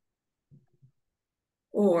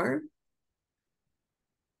 Or,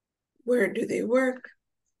 where do they work?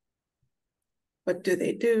 What do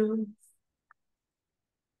they do?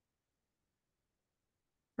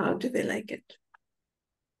 How do they like it?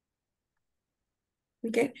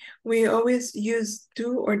 Okay, we always use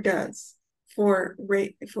do or does for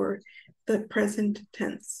the present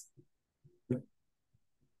tense.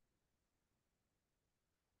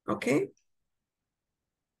 Okay.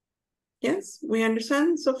 Yes, we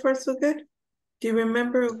understand. So far, so good. Do you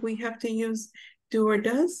remember we have to use do or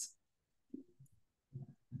does?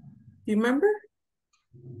 Do you remember?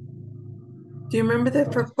 Do you remember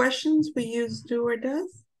that for questions we use do or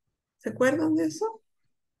does? ¿Se acuerdan de eso?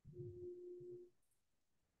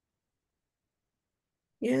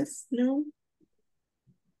 Yes, no,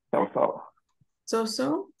 So.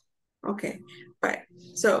 so? Okay, right.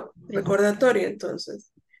 So, recordatorio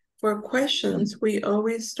entonces. For questions, we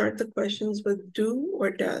always start the questions with do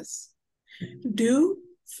or does. Do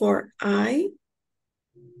for I,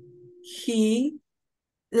 he,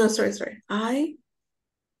 no, sorry. I,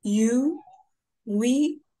 you,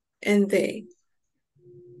 we, and they.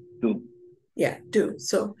 Do. Yeah, do.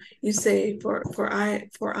 So you say for I,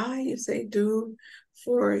 you say do.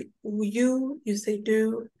 For you, you say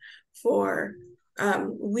do. For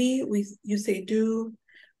you say do.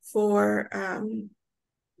 For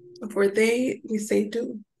they, we say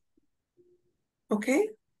do. Okay?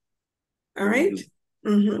 All right?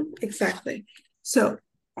 Exactly. So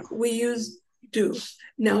we use do.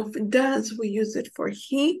 Now for does, we use it for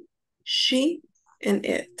he, she, and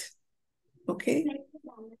it. Okay?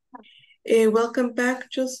 Welcome back,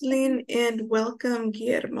 Jocelyn, and welcome,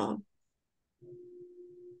 Guillermo.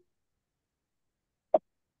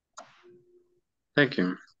 Thank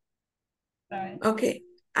you. Okay,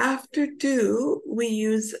 after do, we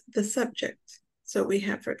use the subject. So we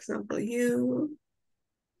have, for example, you,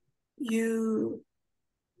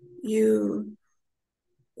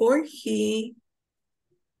 or he.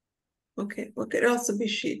 Okay, well, could also be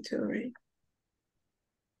she too, right?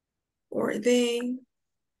 Or they.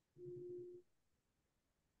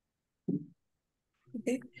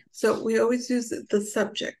 Okay, so we always use the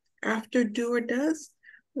subject. After do or does,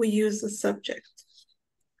 we use the subject.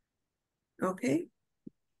 Okay.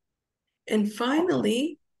 And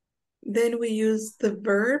finally, then we use the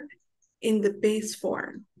verb in the base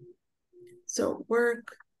form. So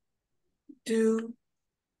work, do,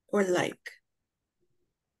 or like.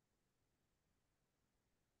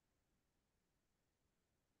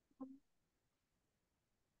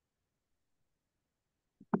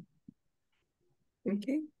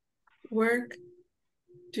 Okay, work,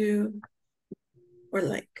 do, or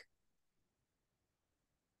like.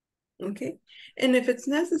 Okay, and if it's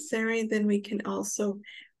necessary, then we can also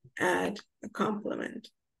add a complement,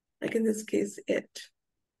 like in this case, it.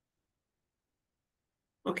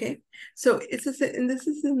 Okay, so this is in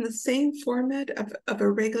the same format of a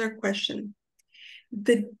regular question.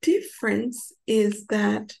 The difference is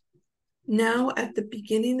that now at the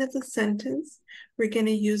beginning of the sentence, we're going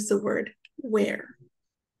to use the word where.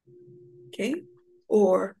 Okay,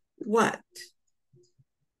 or what,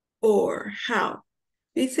 or how.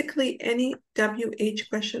 Basically any WH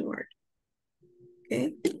question word.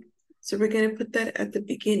 Okay, so we're going to put that at the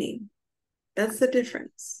beginning. That's the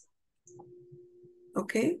difference.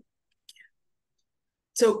 Okay,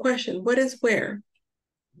 so question, what is where?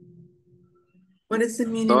 What is the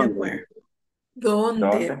meaning of where?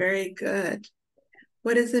 Donde, very good.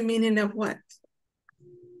 What is the meaning of what?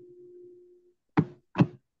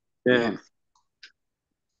 Yeah.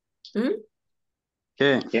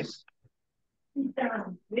 Yeah. Yes.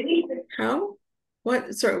 How?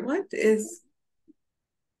 What? Sorry, what is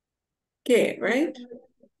que, right?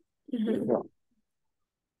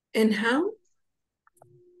 And how?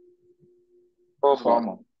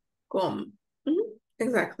 Como. Como.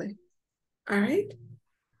 Exactly. All right.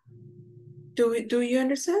 Do you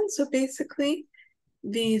understand? So basically,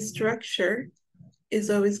 the structure is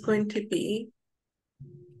always going to be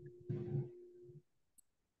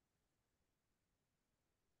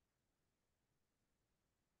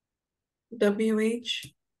WH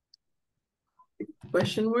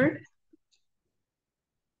question word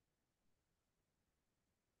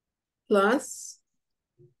plus,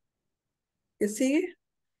 you see?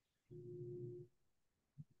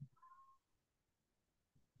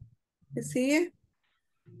 You see it?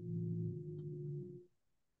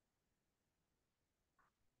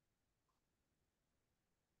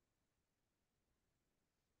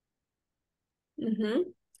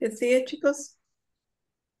 ¿You see it, chicos?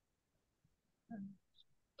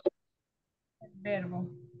 Verbo.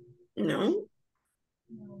 No.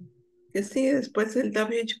 No. Que sí, después el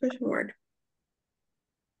WH question word.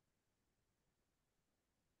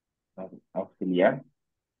 Auxiliar.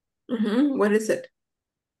 What is it?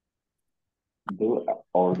 Do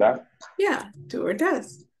or that. Yeah, do or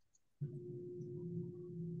does.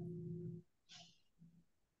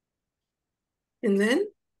 And then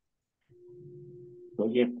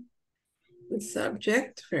Subject. the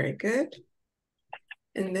subject, very good.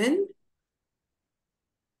 And then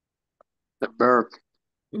The verb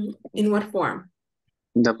in what form?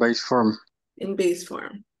 in the base form. In base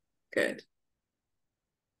form. Good.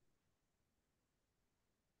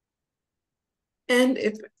 And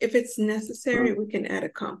if it's necessary, we can add a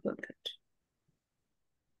complement.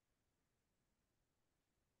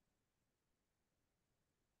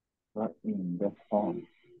 Not in the form.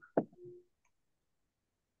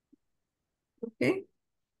 Okay,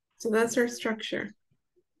 so that's our structure.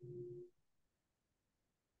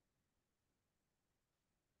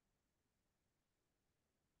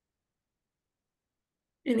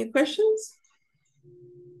 Any questions?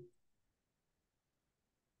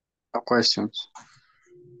 No questions.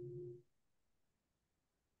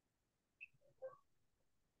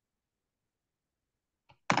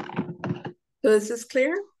 So is this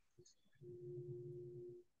clear?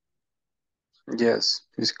 Yes,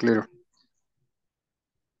 it's clear.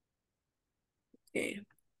 Okay,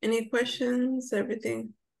 any questions?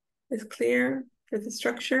 Everything is clear for the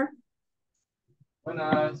structure?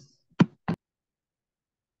 Buenas.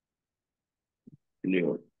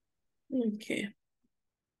 Clear. Okay.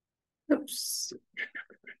 Oops.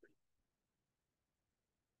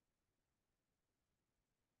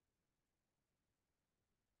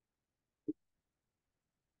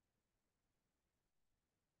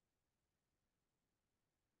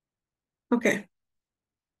 Okay.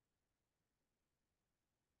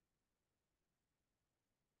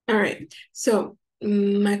 All right, so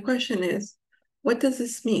my question is, what does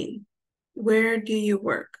this mean? Where do you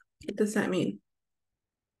work? What does that mean?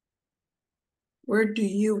 Where do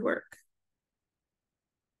you work?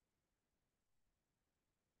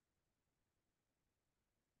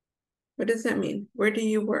 What does that mean? Where do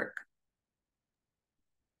you work?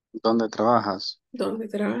 ¿Dónde trabajas? ¿Dónde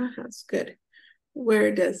trabajas? Good.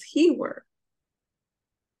 Where does he work?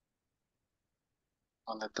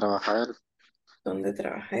 ¿Dónde trabaja él? ¿Dónde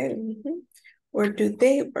trabaja él? Where do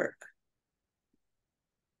they work?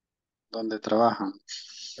 ¿Dónde trabajan?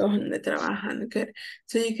 ¿Dónde trabajan? Good.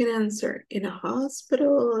 So you can answer in a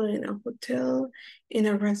hospital, in a hotel, in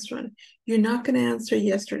a restaurant. You're not going to answer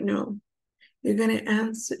yes or no. You're going to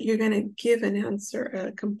answer, you're going to give an answer,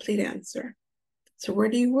 a complete answer. So where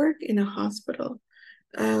do you work? In a hospital.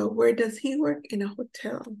 Where does he work? In a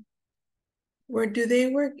hotel. Where do they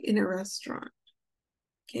work? In a restaurant.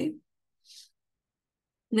 Okay.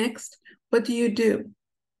 Next, what do you do?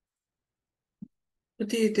 What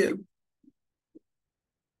do you do?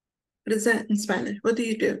 What is that in Spanish? What do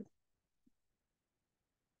you do?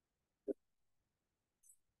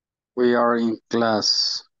 We are in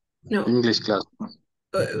class. No. English class.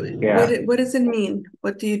 Yeah. What does it mean?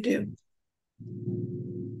 What do you do?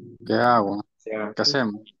 ¿Qué hago? Yeah. ¿Qué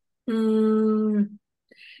hacemos?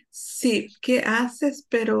 Sí, ¿qué haces?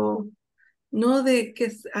 Pero no de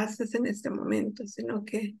qué haces en este momento, sino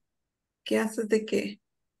que ¿qué haces de qué?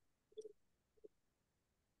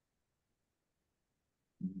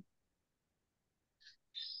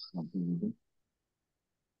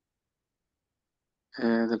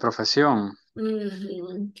 De profesión.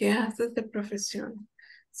 ¿Qué haces de profesión?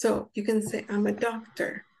 So you can say, I'm a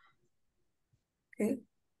doctor. Okay.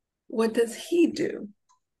 What does he do?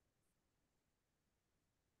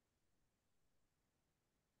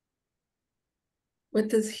 What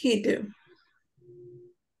does he do?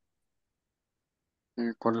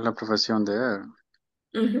 ¿Cuál es la profesión de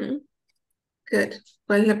él? Good.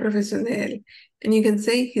 ¿Cuál es la profesión de él? And you can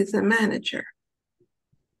say he's a manager.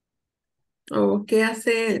 O qué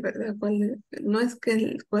hace él, ¿verdad? No es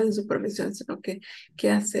cuál es su profesión, sino que qué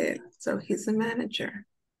hace él. So he's a manager.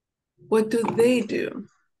 What do they do?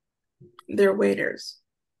 They're waiters.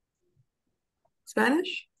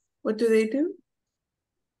 Spanish? What do they do?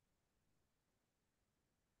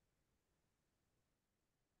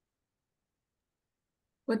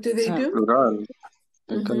 What do they En do? plural.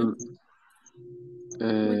 Ujú.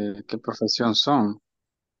 ¿Qué profesión son?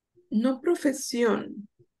 No profesión.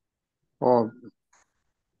 ¿O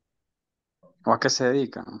a qué se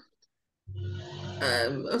dedican?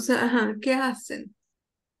 O sea, ajá, ¿qué hacen?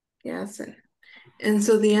 ¿Qué hacen? And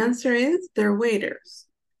so the answer is they're waiters.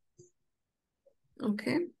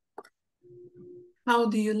 Okay. How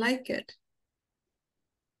do you like it?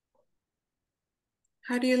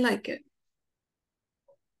 How do you like it?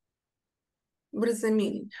 What does it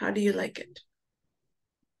mean? How do you like it?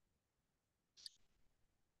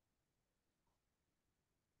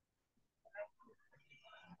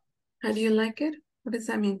 How do you like it? What does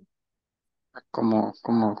that mean? ¿Cómo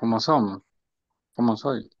somos? ¿Cómo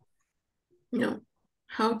soy? No.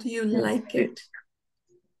 How do you like Sí, it?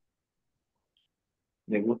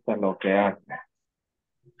 le gusta lo que hace.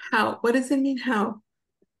 How? What does it mean how?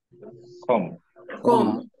 ¿Cómo?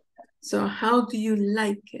 ¿Cómo? So how do you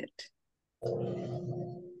like it?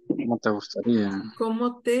 ¿Cómo te gustaría?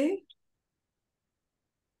 ¿Cómo te,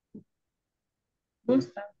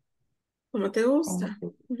 Gusta. cómo te ¿Cómo gusta?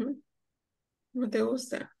 te- Ujú. ¿Cómo te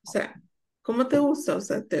gusta? O sea, ¿cómo te gusta? O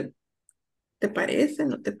sea, ¿te parece?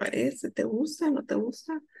 ¿No te parece? ¿Te gusta? ¿No te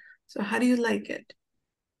gusta? So how do you like it?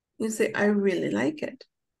 You say, I really like it.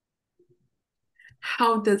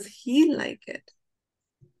 How does he like it?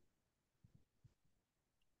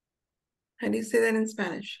 How do you say that in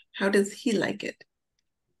Spanish? How does he like it?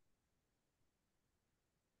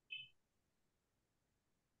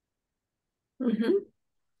 Mhm.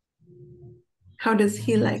 How does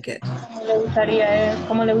he like it? ¿Cómo le gustaría a él?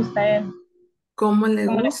 ¿Cómo le gusta a él? ¿Cómo le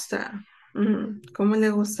 ¿Cómo le- gusta? ¿Cómo le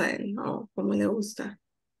gusta a él? No, ¿cómo le gusta?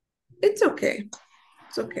 It's okay.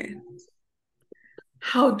 It's okay.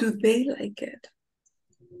 How do they like it?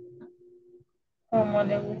 ¿Cómo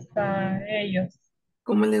le gusta a ellos?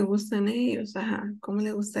 ¿Cómo le gustan ellos? Ajá. ¿Cómo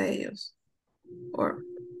le gusta a ellos? Or,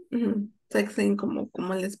 it's like saying ¿cómo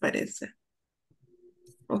les parece?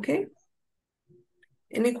 Okay.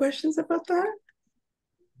 Any questions about that?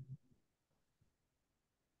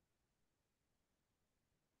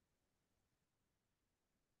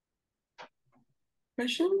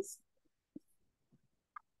 Questions?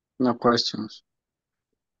 No questions.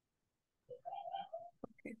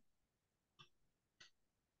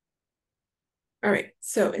 All right.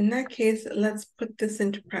 So in that case, let's put this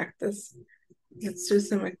into practice. Let's do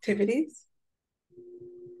some activities.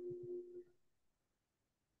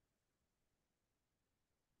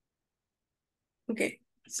 Okay.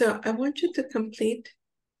 So I want you to complete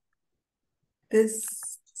this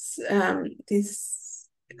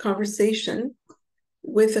conversation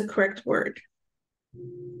with a correct word.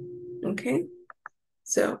 Okay.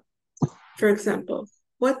 So, for example,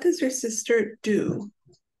 what does your sister do?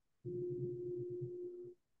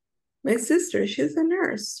 My sister, she's a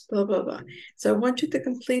nurse, blah, blah, blah. So I want you to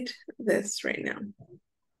complete this right now.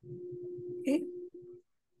 Okay.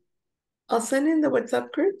 I'll send in the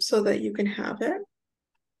WhatsApp group so that you can have it.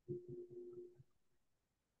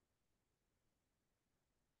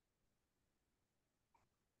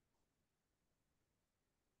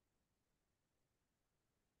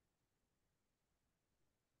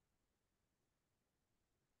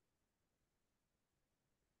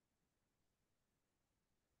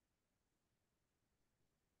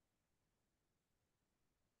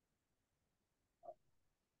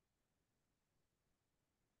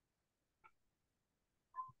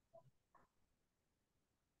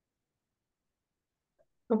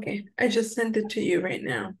 Okay, I just sent it to you right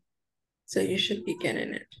now. So you should be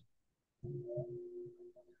getting it.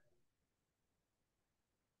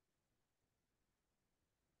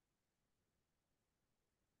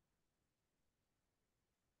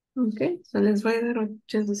 Ok, so les voy a dar un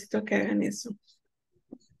chancecito que hagan eso.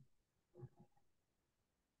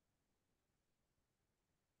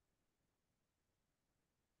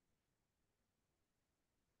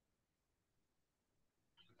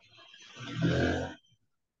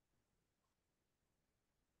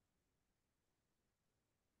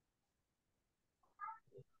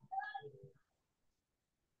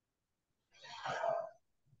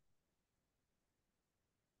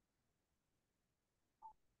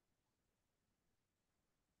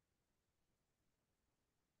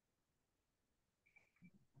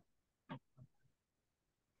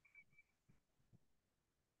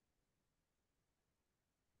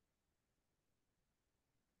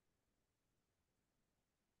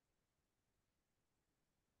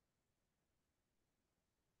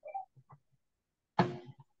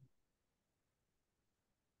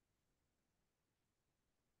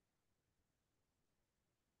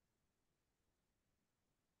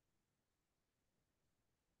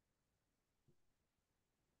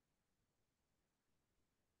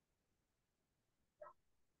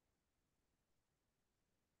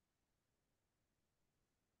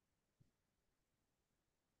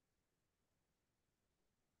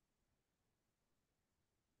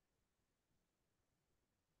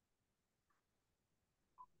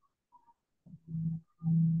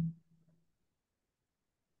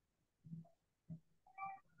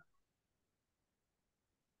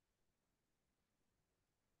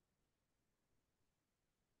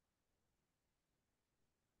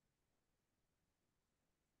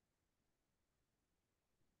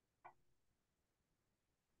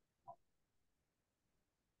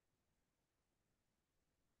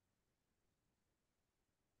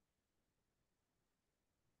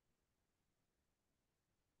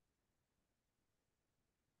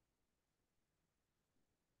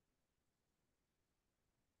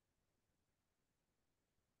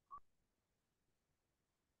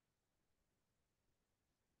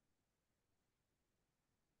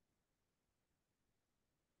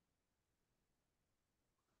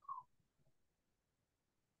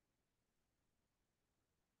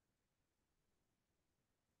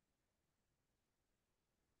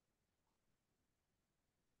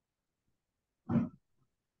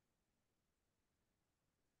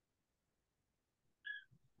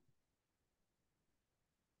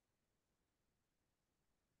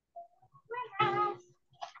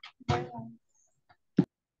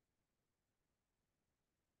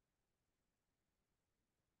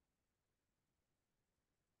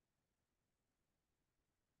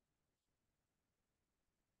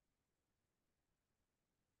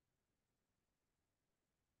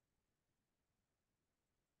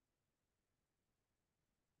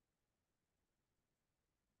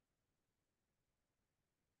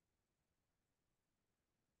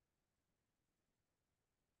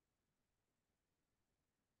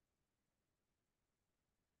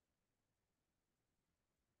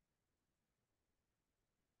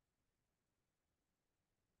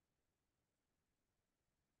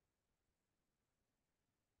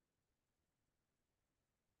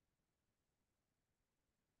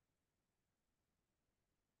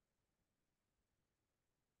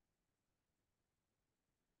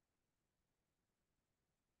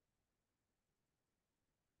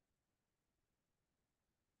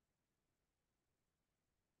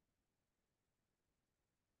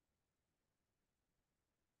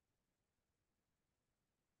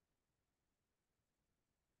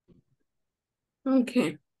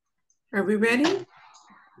 Okay. Are we ready?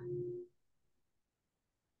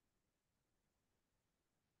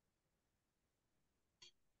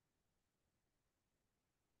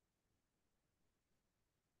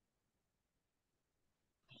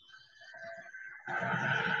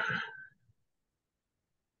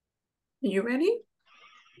 You ready?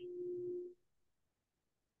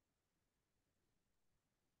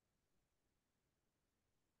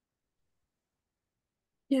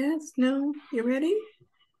 Yes, no, you ready?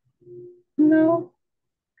 No.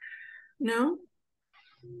 No?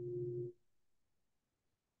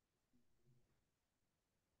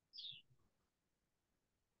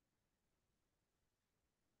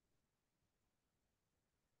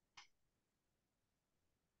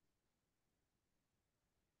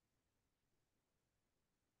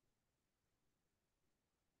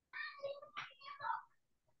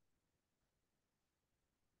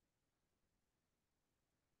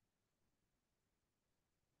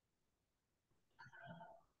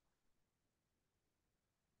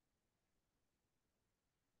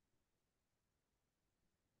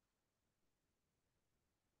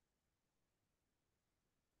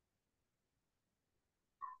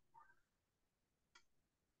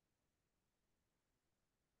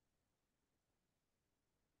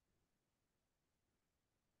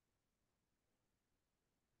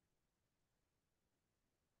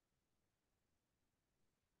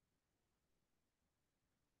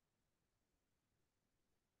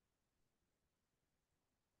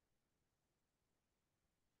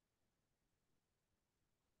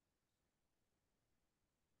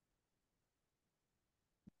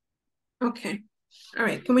 Okay. All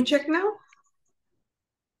right, can we check now?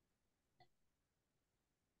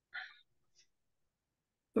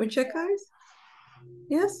 Can we check, guys?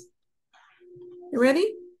 Yes? You ready?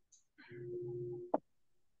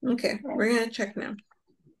 Okay, we're gonna check now.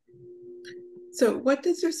 So what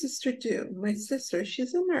does your sister do? My sister,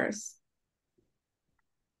 she's a nurse.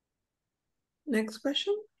 Next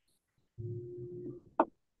question.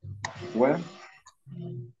 Well,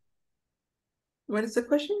 What is the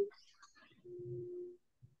question?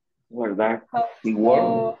 well, that How, he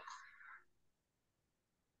work.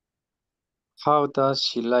 How does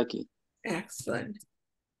she like it? Excellent.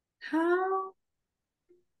 How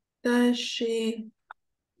does she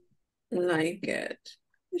like it?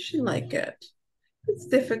 Does she like it? It's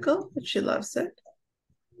difficult, but she loves it.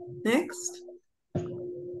 Next.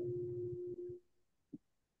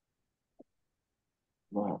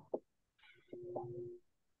 Wow.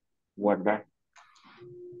 What that?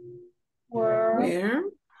 where Where?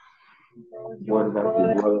 Where does your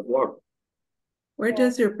brother work? Where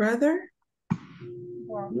does your brother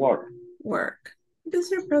Work. work? Where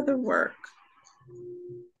does your brother work?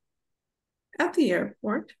 At the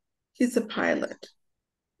airport. He's a pilot.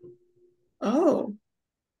 Oh,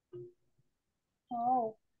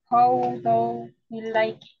 Oh, how do you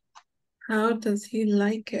like it? how does he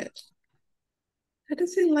like it? How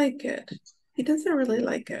does he like it? He doesn't really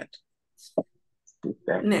like it.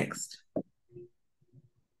 Exactly. Next.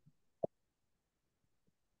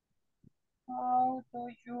 How do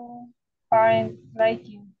you parents like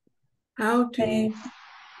you? How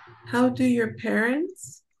do your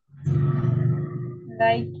parents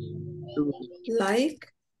Like you?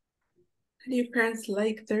 like? How do your parents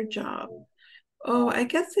like their job? Oh, I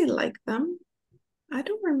guess they like them. I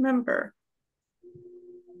don't remember.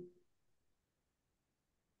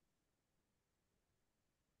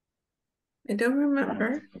 I don't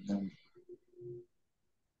remember.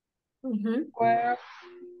 Where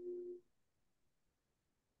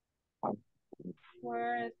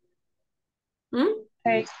Hmm?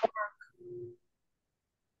 they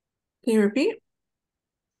Can you repeat?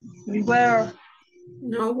 where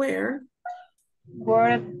Nowhere.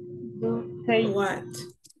 do they What?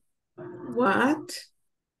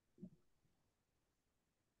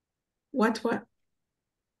 What? What?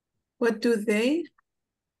 What do they?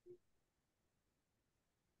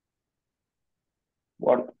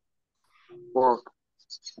 Work. Work.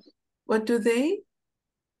 What do they?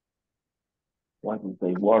 What do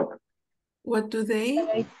they work? What do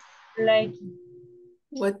they? like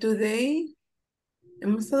What do they?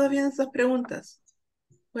 Hemos estado viendo esas preguntas.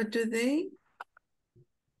 What do they?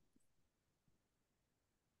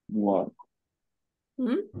 Work.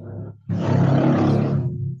 Hmm?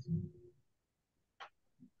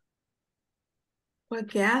 What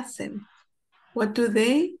 ¿qué hacen? What do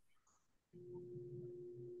they?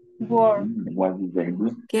 work? What do they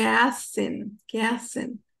do? ¿Qué hacen? ¿Qué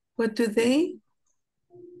hacen? What do they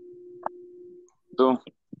Do.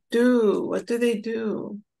 do? What do they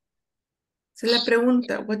do? Esa es la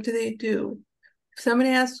pregunta. What do they do? If somebody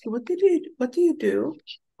asks you, what do you do?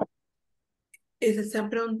 Si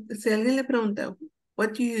alguien le pregunta,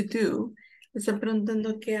 what do you do? Le están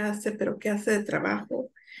preguntando qué hace, pero qué hace de trabajo.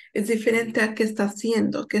 Es diferente a qué está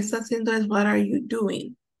haciendo. ¿Qué está haciendo es what are you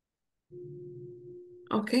doing?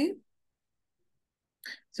 Okay.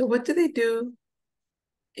 So what do they do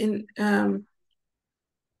in, no,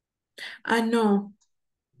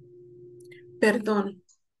 perdón,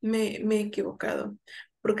 me he equivocado.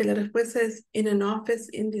 Porque la respuesta es in an office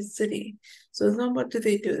in the city. So it's not what do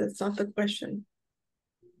they do, that's not the question.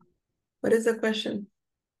 What is the question?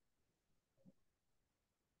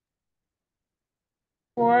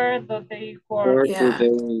 Where do they work? Where Yeah.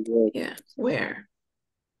 do they work? Yeah, where?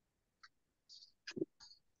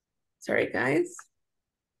 Sorry, guys.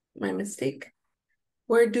 My mistake.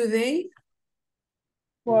 Where do they?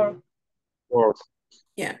 Work. Work.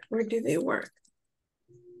 Yeah, where do they work?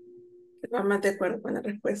 Vamos de acuerdo con la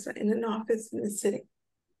respuesta. In an office in the city.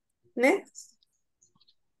 Next.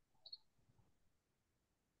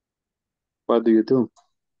 What do you do?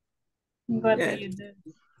 What do Good. you do?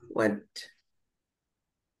 What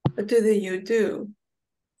do you do?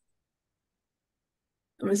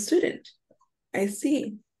 I'm a student. I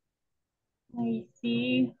see. I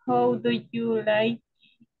see. How do you like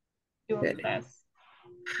your Good. class?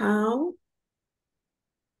 How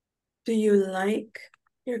do you like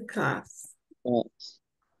your class? Yes.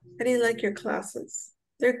 How do you like your classes?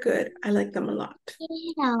 They're good. I like them a lot.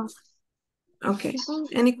 Okay.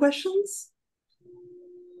 Any questions?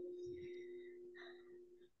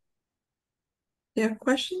 You have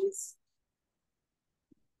questions?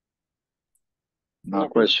 No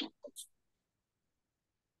question.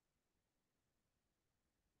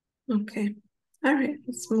 Okay. All right,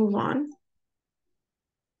 let's move on.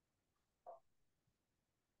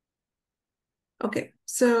 Okay,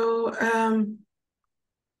 so I'm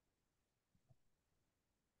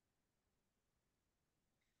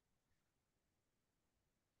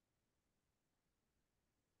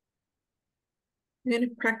going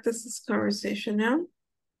to practice this conversation now.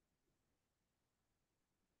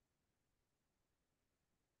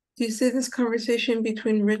 Do you see this conversation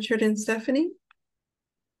between Richard and Stephanie?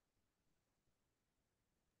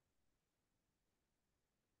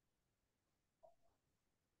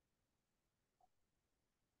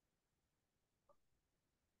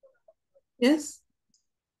 Yes?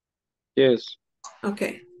 Yes.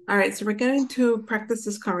 Okay. All right, so we're going to practice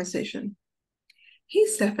this conversation. Hey,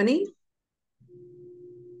 Stephanie.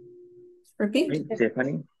 Repeat. Hey,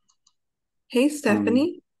 Stephanie. Hey,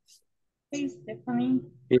 Stephanie. Hey, Stephanie.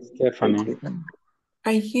 It's Hey, Stephanie. Stephanie.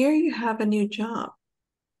 I hear you have a new job.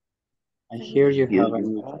 I hear you Here have a you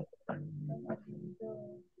new. are.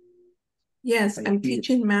 Yes, I I'm hear-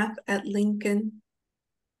 teaching math at Lincoln.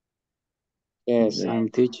 Yes, I'm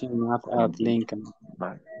teaching math at Lincoln.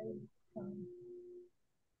 Lincoln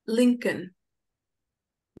Lincoln.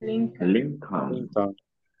 Lincoln Lincoln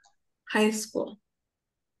High School.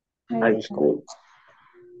 High School.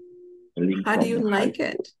 How do you Lincoln High like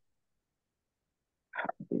it? School.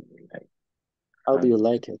 How do you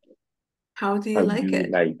like it? How do you How like do you it?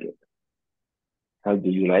 like it? How do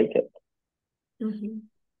you like it? Mhm.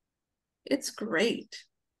 It's great.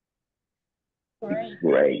 Great.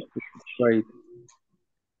 Great. Great.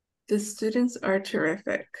 The students are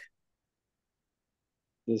terrific.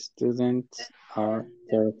 The students are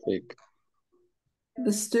terrific.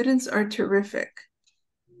 The students are terrific.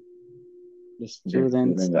 The The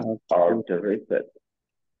students students are are terrific.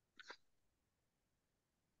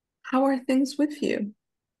 How are things with you?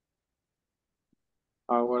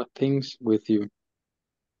 How are things with you?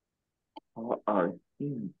 How are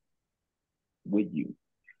things with you?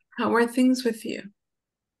 How are things with you?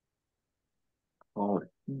 How are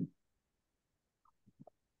things?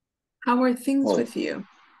 How are things Oh. with you?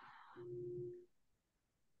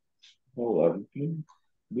 How are things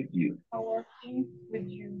with you? How are things with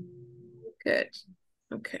you? Good.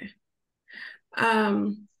 Okay.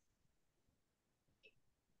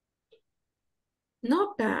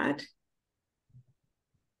 Not bad.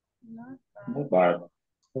 Not Not bad.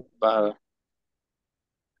 But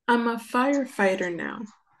I'm a firefighter now.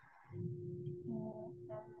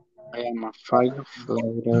 I am a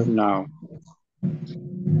firefighter now.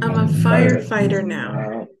 I'm a firefighter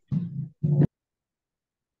now.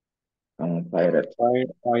 I'm a fighter.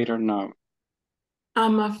 Firefighter now.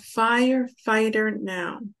 I'm a firefighter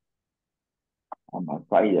now. I'm a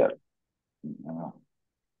fighter.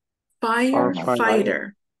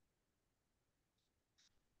 Firefighter.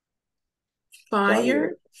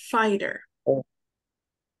 Fire. Firefighter.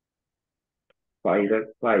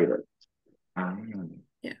 Fighter.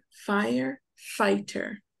 Yeah.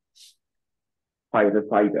 Firefighter.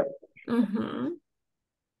 Firefighter. Mm-hmm.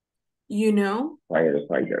 You know,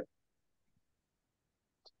 Firefighter.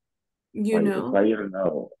 you know. Fire,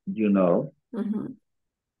 no. You know. Mm-hmm.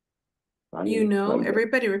 You know, Firefighter.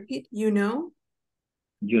 everybody repeat, you know.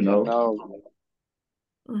 You know. No.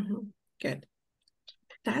 Mm-hmm. Good.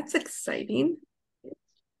 That's exciting.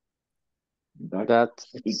 That's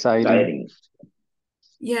exciting.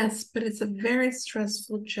 Yes, but it's a very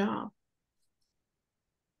stressful job.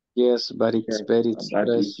 Yes, but it's Yes, very that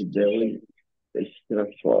is stressful. very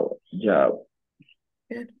stressful job.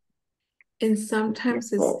 Good. And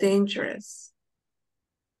sometimes it's Stressful. dangerous.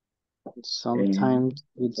 Sometimes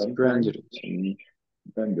it's Sometimes dangerous.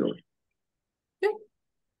 it's dangerous. Good.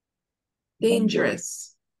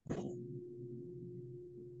 Dangerous.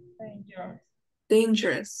 Danger.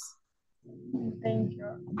 Dangerous.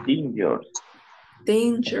 Danger. Dangerous.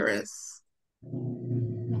 Dangerous.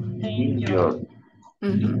 Danger.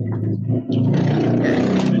 Mm-hmm.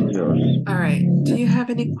 Dangerous. All right. Do you have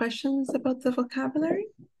any questions about the vocabulary?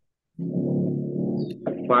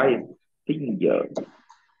 Five fingers.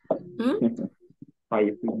 Hmm? 5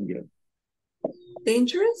 fingers.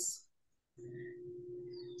 Dangerous?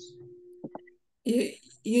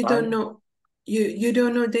 You don't Five. know you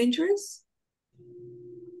don't know dangerous?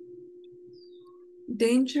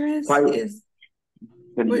 Dangerous Five is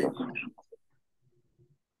fingers. what,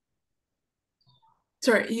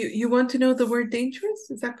 sorry, you want to know the word dangerous?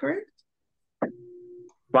 Is that correct?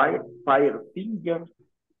 Five fingers.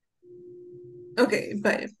 Okay,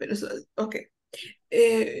 but okay.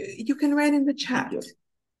 You can write in the chat. Fingers.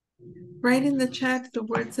 Write in the chat the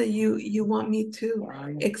words that you want me to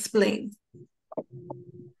explain.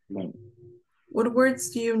 No. What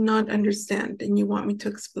words do you not understand and you want me to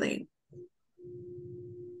explain?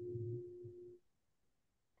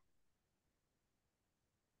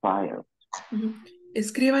 Fire.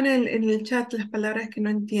 Escriban en el chat las palabras que no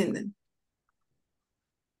entienden.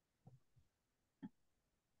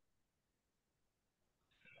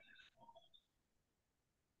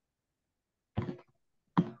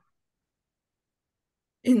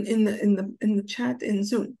 In the chat in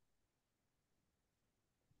Zoom.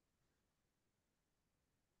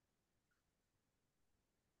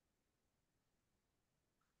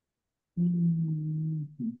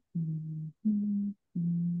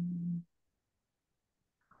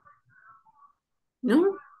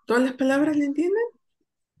 ¿No? ¿Todas las palabras le entienden?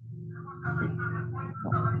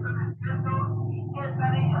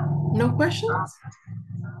 No questions?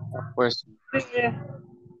 Pues,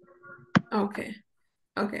 Okay.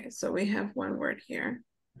 Okay, so we have one word here.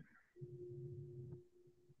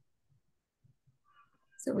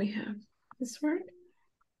 So we have this word.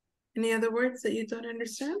 Any other words that you don't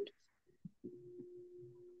understand?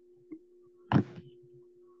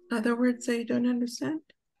 Other words that you don't understand?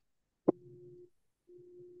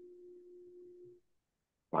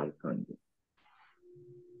 500.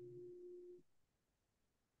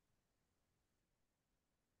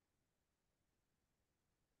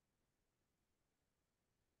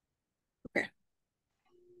 Okay.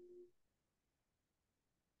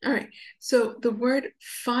 All right, so the word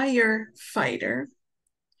firefighter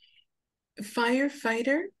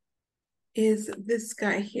is this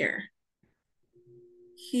guy here.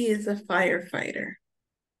 He is a firefighter.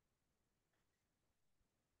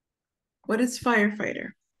 What is firefighter?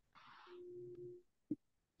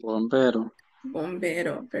 bombero.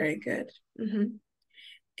 Bombero, very good.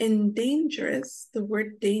 And dangerous, the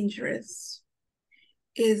word dangerous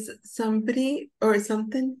is somebody or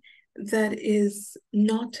something that is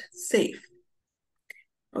not safe.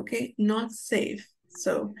 Okay, not safe.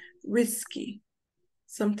 So risky,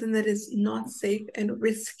 something that is not safe and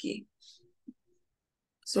risky.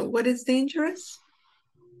 So what is dangerous?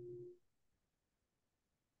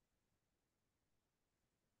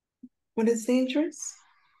 What is dangerous?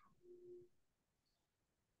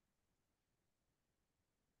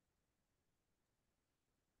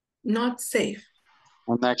 Not safe.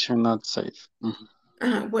 And actually not safe.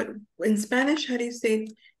 What in Spanish, how do you say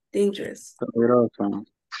dangerous? Peligroso.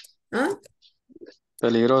 Huh?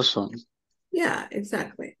 Peligroso. Yeah,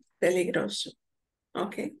 exactly. Peligroso.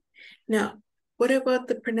 Okay. Now, what about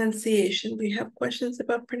the pronunciation? Do you have questions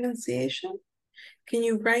about pronunciation? Can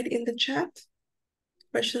you write in the chat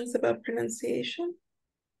questions about pronunciation?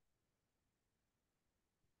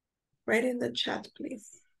 Write in the chat, please.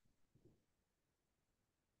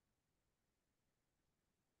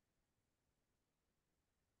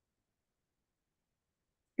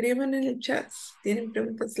 Escriban en el chat si tienen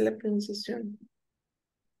preguntas de la pronunciación.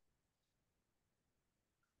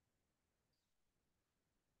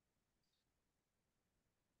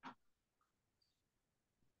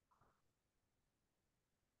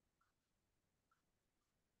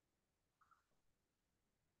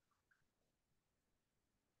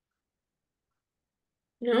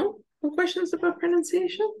 No? No questions about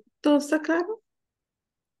pronunciation? ¿Todo está claro?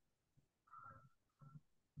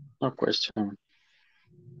 No question.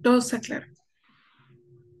 Todo está claro.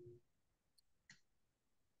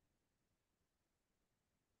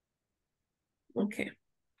 Okay.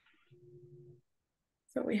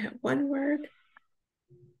 So we have one word.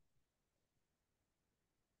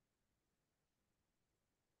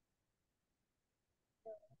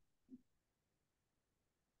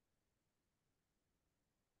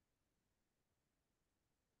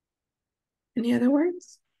 Any other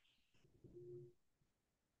words?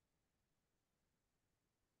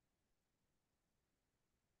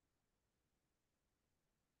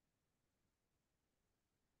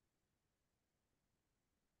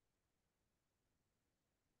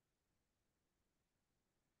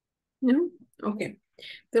 No? Okay.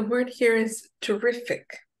 The word here is terrific.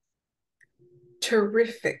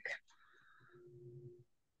 Terrific.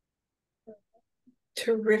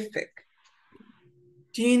 Terrific.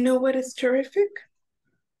 Do you know what is terrific?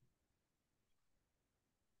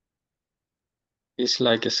 It's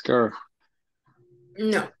like a scare.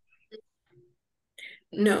 No.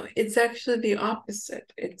 No, it's actually the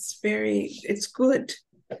opposite. It's good.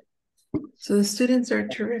 So the students are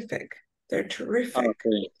terrific. They're terrific.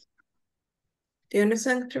 Okay. Do you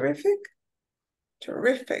understand terrific?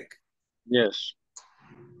 Terrific. Yes.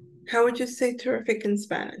 How would you say terrific in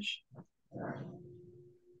Spanish?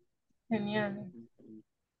 Genial.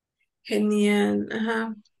 Genial.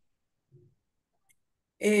 Ajá.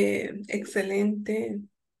 Excelente.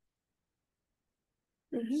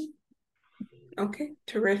 Mhm. Okay,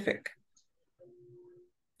 terrific.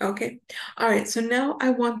 Okay, all right, so now I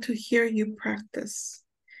want to hear you practice.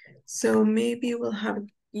 So maybe we'll have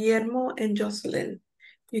Guillermo and Jocelyn.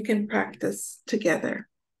 You can practice together.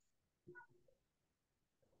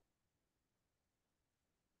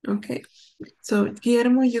 Okay, so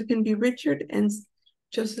Guillermo, you can be Richard, and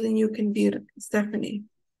Jocelyn, you can be Stephanie.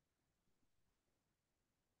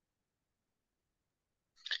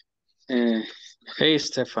 Hey,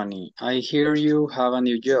 Stephanie, I hear you have a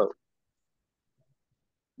new job.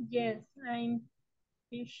 Yes, I'm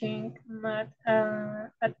teaching math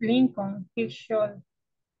at Lincoln Fish Shoal.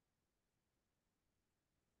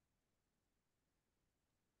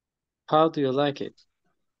 How do you like it?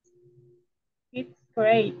 It's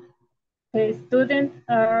great. The students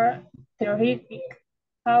are terrific.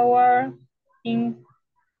 How are things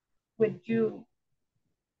with you?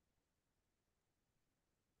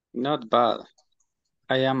 Not bad.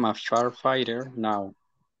 I am a firefighter now,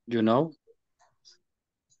 you know?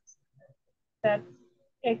 That's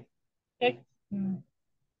ex ex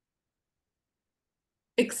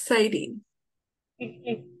Exciting.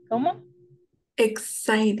 ¿Cómo?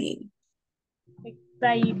 Exciting.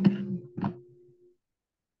 Exciting.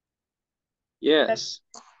 Yes,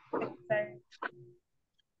 Exciting.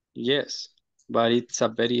 yes, but it's a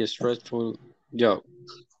very stressful job.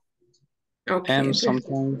 Okay. And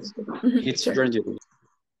sometimes it's Sure. dangerous.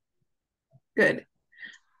 Good.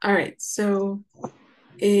 All right, so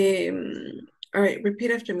all right,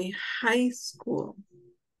 repeat after me. High school.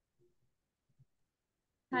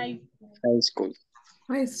 High school. High school.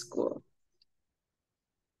 High school.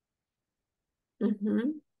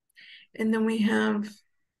 And then we have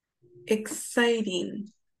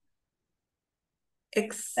exciting.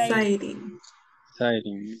 Exciting.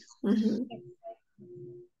 Exciting.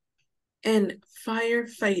 And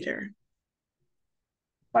firefighter.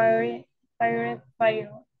 Firefighter.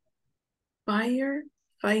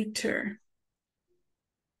 Firefighter.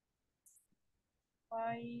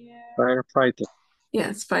 Firefighter.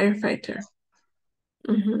 Yes, firefighter.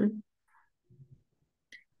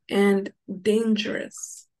 And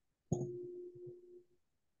dangerous.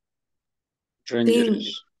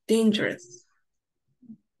 Dangerous. Dangerous.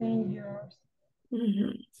 Dangerous.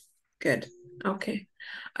 Good. Okay.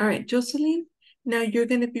 All right, Jocelyn, now you're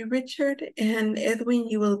going to be Richard, and Edwin,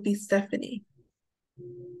 you will be Stephanie.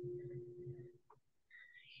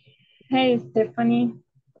 Hey, Stephanie.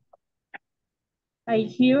 I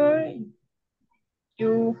hear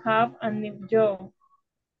you have a new job.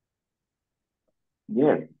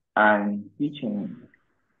 Yes, I'm teaching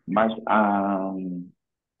much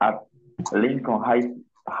at Lincoln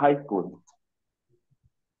High School.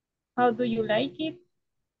 How do you like it?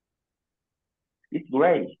 It's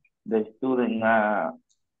great. The students are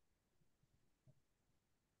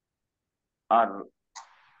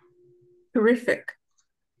Terrific.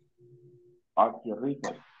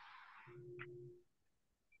 terrific.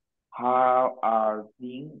 How are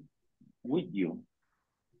things with you?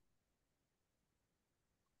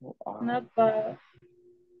 Not bad.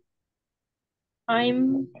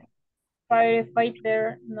 I'm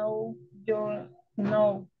firefighter know your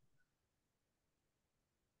know.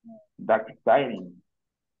 That's exciting.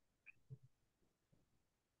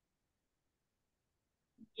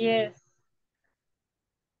 Yes.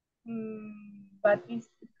 But it's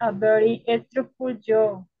a very stressful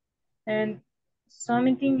job and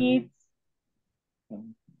something is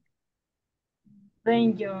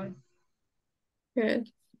dangerous. Good.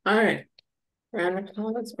 All right. Round of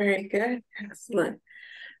applause. Very good. Excellent.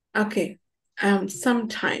 Okay.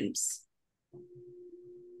 Sometimes.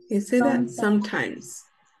 You say that? Sometimes.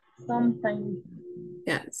 Sometimes.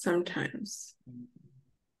 Yeah, sometimes.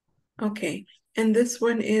 Okay. And this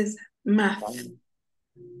one is math.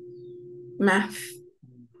 Math.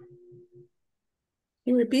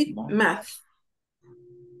 You repeat? Math.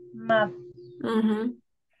 Math. Mm-hmm.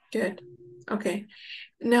 Good. Okay.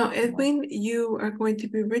 Now, Edwin, you are going to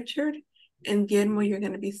be Richard, and Guillermo, you're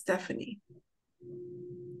going to be Stephanie.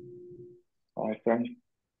 Okay.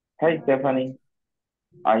 Hey, Stephanie.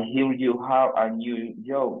 I hear you have a new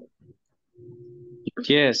job.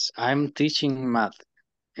 Yes, I'm teaching math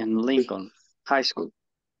in Lincoln High School.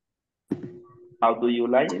 How do you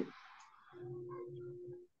like it?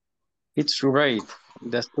 It's great.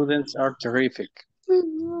 The students are terrific.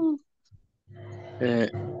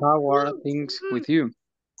 How are things with you?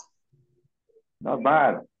 Not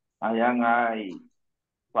bad. I am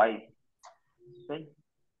fight,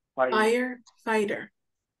 Firefighter.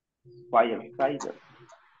 firefighter.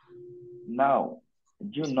 Now,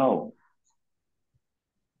 you know.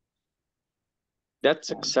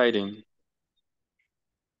 That's exciting.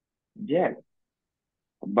 Yes,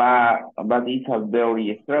 but it's a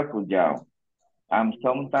very stressful job, and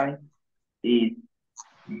sometimes it's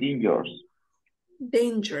dangerous.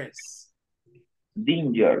 Dangerous.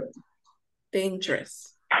 Danger.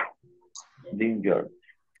 Dangerous. Danger.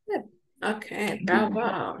 Good. Okay,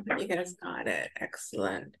 bravo. You guys got it.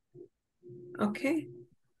 Excellent. Okay,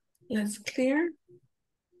 let's clear.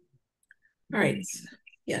 All right.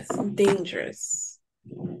 Yes, dangerous.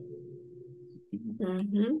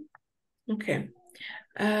 Mm-hmm. Okay.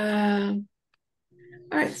 All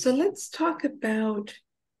right, so let's talk about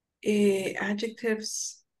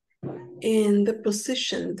adjectives in the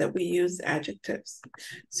position that we use adjectives.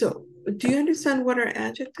 So, do you understand what are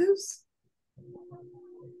adjectives?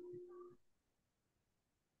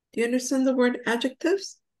 Do you understand the word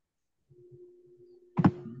adjectives?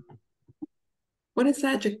 What is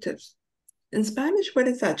adjectives? In Spanish, what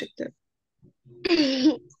is adjective?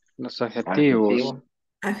 Los adjetivos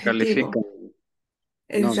Adjetivo. califican.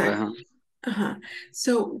 Exactly.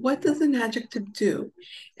 So what does an adjective do?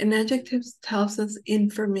 An adjective tells us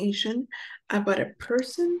information about a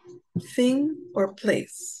person, thing, or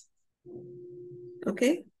place.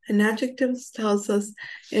 Okay? An adjective tells us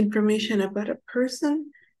information about a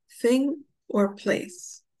person, thing, or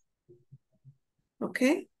place.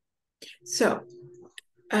 Okay? So,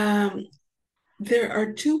 there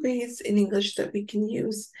are two ways in English that we can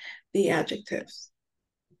use the adjectives.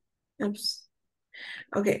 Oops.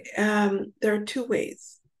 Okay, there are two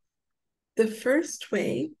ways. The first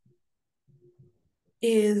way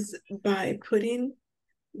is by putting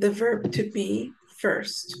the verb to be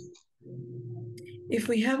first. If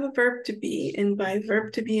we have a verb to be, and by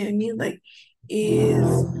verb to be, I mean like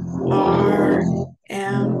is, are,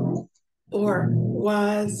 am, or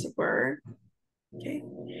was, were, okay?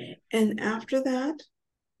 And after that,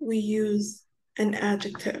 we use an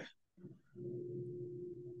adjective.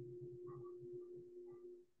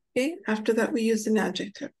 Okay, after that, we use an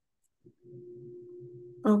adjective.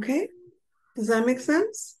 Okay, does that make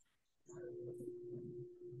sense?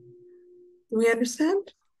 Do we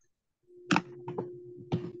understand?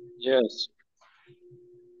 Yes.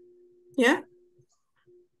 Yeah?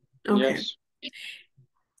 Okay. Yes.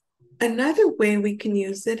 Another way we can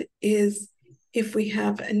use it is if we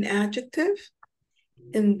have an adjective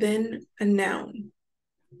and then a noun.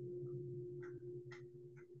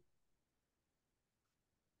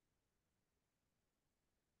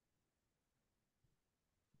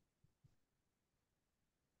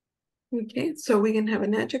 Okay, so we can have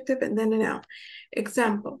an adjective and then a noun.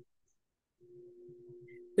 Example,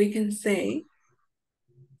 we can say,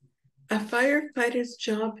 a firefighter's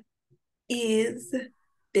job is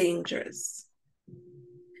dangerous.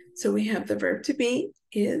 So we have the verb to be,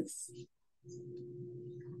 is,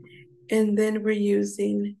 and then we're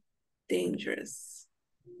using dangerous,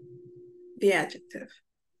 the adjective.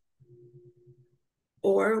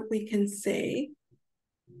 Or we can say,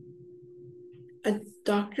 a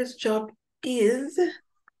doctor's job is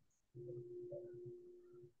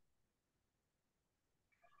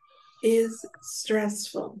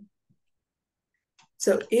stressful.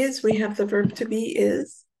 So is, we have the verb to be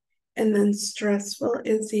is, and then stressful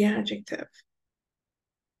is the adjective.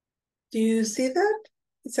 Do you see that?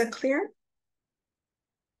 Is that clear?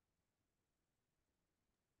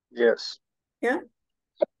 Yes. Yeah?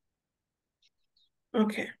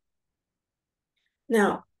 Okay.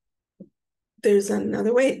 Now, there's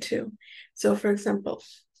another way too. So for example,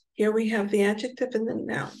 here we have the adjective and the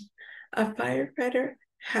noun. A firefighter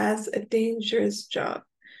has a dangerous job.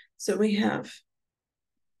 So we have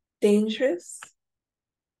dangerous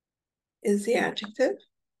is the adjective.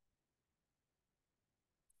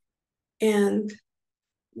 And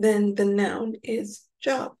then the noun is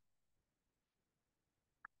job.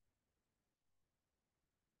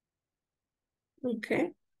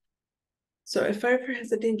 Okay. So a firefighter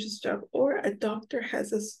has a dangerous job, or a doctor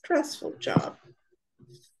has a stressful job.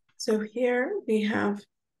 So here we have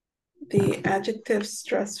the adjective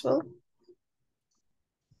stressful.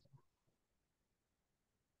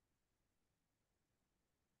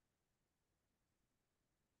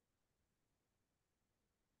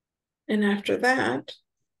 And after that,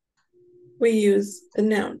 we use the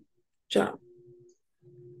noun, job.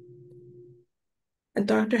 A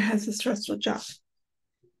doctor has a stressful job.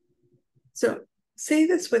 So say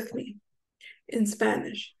this with me in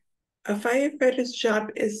Spanish. A firefighter's job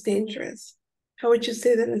is dangerous. How would you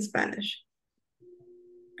say that in Spanish?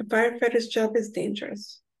 A firefighter's job is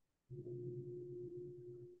dangerous.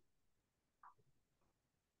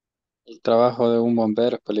 El trabajo de un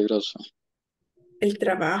bombero es peligroso. El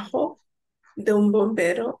trabajo de un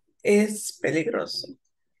bombero es peligroso.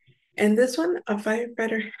 And this one, a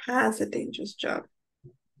firefighter has a dangerous job.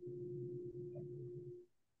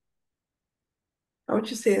 How would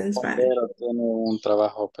you say it in Un Spanish? bombero tiene un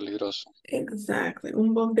trabajo peligroso. Exactly.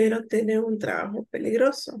 Un bombero tiene un trabajo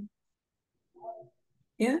peligroso.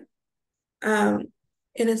 Yeah.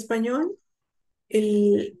 En español,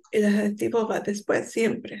 el adjetivo va después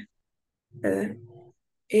siempre, ¿verdad?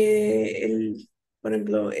 Por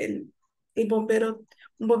ejemplo, el bombero,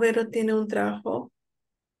 un bombero tiene un trabajo,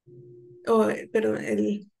 pero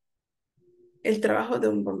el trabajo de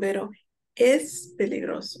un bombero es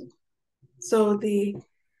peligroso. So the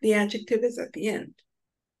adjective is at the end.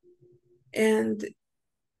 And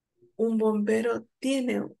un bombero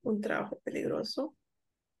tiene un trabajo peligroso.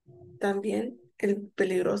 También el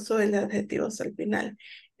peligroso, el adjetivo es al final.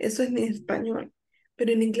 Eso es en español.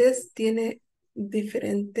 Pero en inglés tiene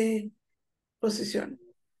diferente posición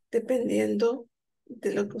dependiendo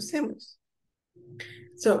de lo que usemos.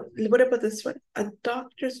 So, what about this one? A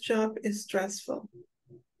doctor's job is stressful.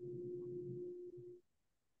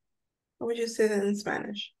 How would you say that in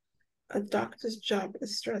Spanish? A doctor's job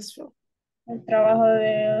is stressful. El trabajo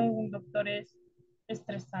de un doctor es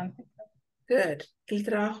estresante. Good. El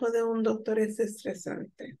trabajo de un doctor es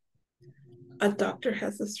estresante. A doctor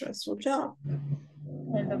has a stressful job.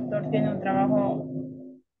 El doctor tiene un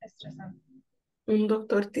trabajo estresante. Un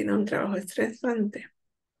doctor tiene un trabajo estresante.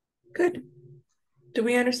 Good. Do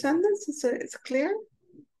we understand this? Is it clear?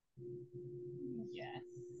 Yes.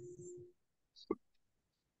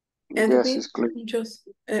 And Yes, we it's clear. just,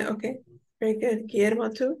 okay, very good. Guillermo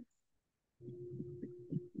too?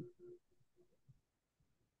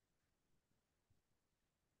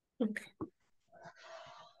 Okay.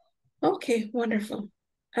 Okay, wonderful.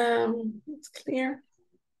 It's clear.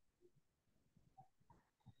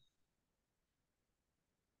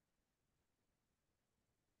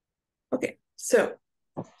 Okay, so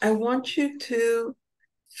I want you to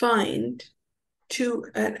find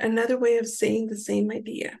another way of saying the same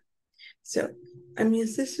idea. So a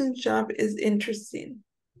musician's job is interesting.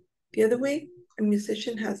 The other way, a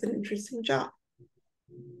musician has an interesting job.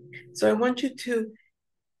 So I want you to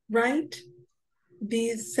write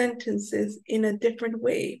these sentences in a different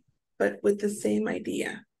way, but with the same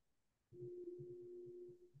idea.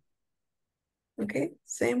 Okay,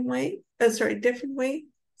 same way, different way,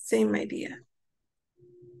 same idea.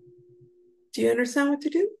 Do you understand what to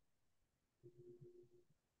do?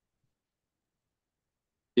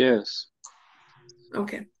 Yes.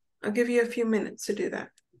 Okay, I'll give you a few minutes to do that.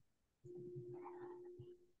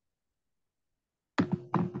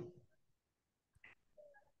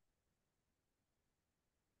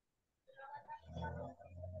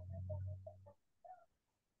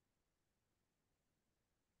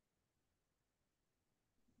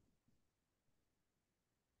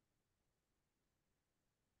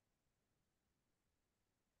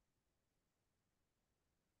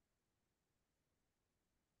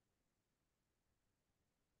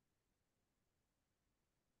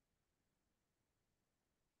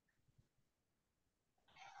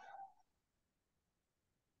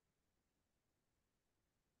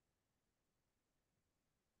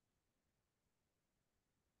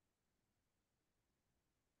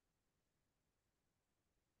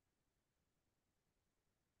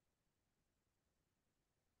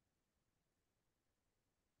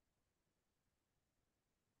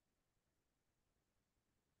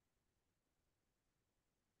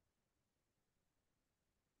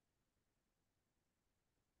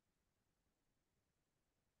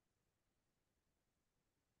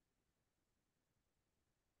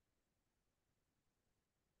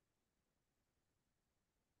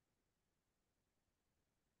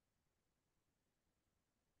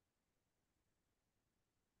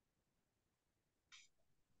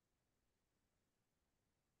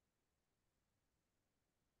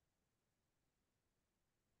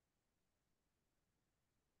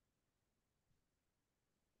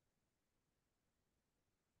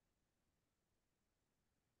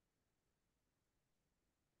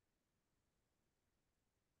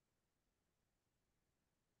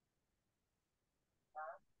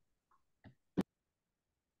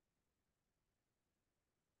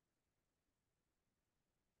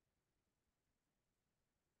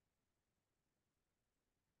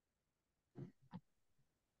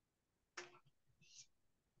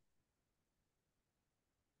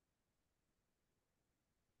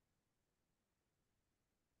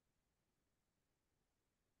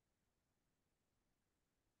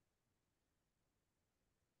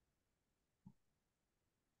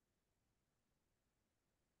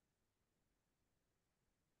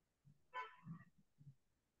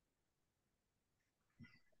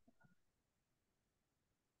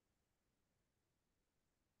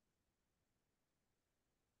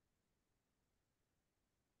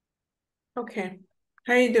 Okay.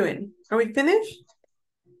 How are you doing? Are we finished?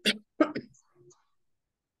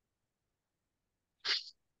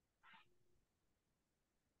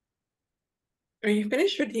 Are you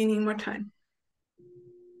finished or do you need more time?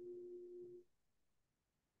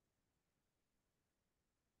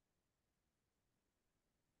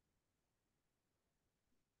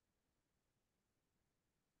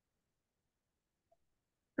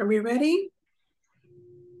 Are we ready?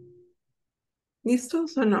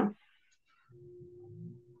 ¿Listos o no?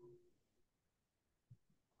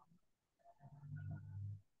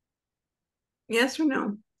 Yes or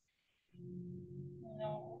no?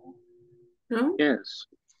 No. No? Yes.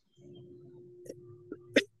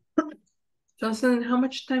 Jocelyn, how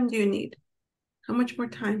much time do you need? How much more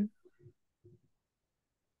time?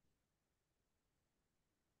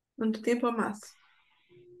 ¿Cuánto tiempo más?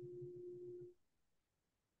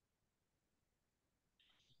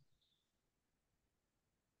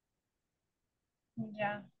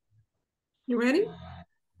 Ya. You ready?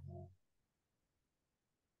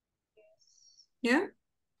 Yeah?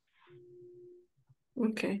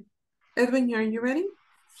 Okay. Edwin, are you ready?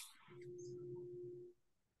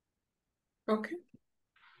 Okay.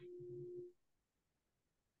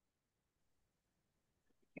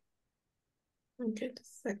 Okay, just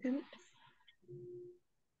a second.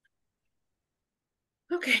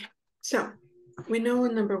 Okay, so we know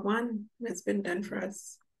number one has been done for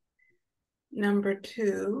us. Number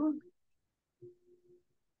two,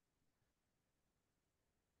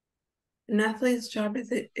 an athlete's job,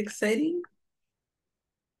 is it exciting?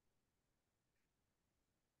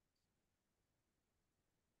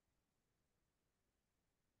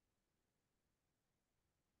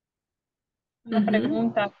 Una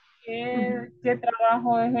pregunta. ¿Qué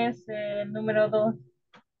trabajo es ese, el número 2?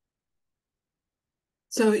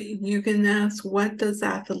 So you can ask, what does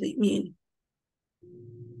athlete mean?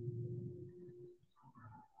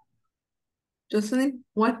 Jocelyn,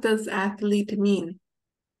 what does athlete mean?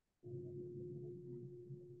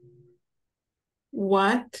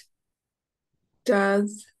 What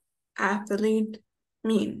does athlete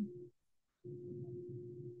mean?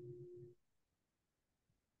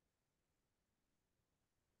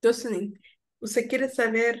 Jocelyn, usted quiere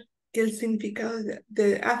saber qué es el significado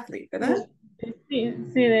de athlete, ¿verdad? Sí,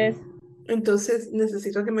 sí, de eso. Entonces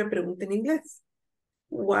necesito que me pregunte en inglés.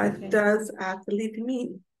 What Okay. does athlete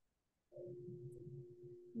mean?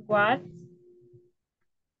 What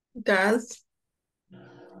Does.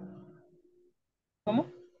 ¿Cómo?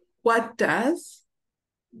 What does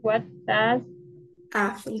What does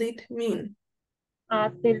athlete mean?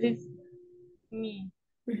 athlete mean?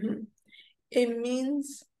 Mhm. It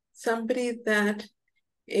means somebody that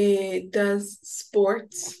does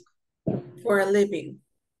sports for a living.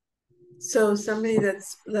 So somebody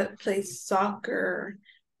that plays soccer,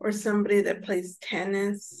 or somebody that plays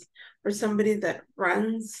tennis, or somebody that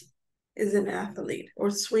runs is an athlete,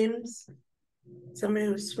 or swims. Somebody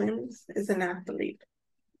who swims is an athlete.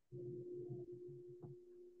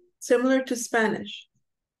 Similar to Spanish.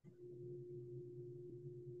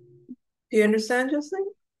 Do you understand, Jocelyn?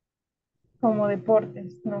 Como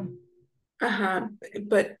deportes, no.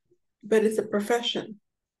 But it's a profession.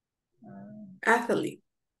 Athlete.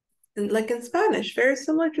 And like in Spanish, very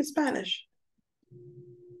similar to Spanish.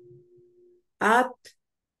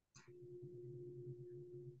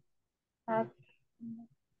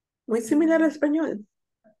 Muy similar a español.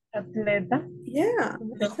 Atleta. Yeah,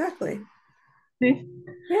 exactly. Sí.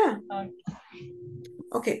 Yeah. Okay.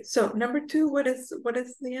 Okay, so number two, what is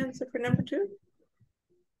the answer for number two?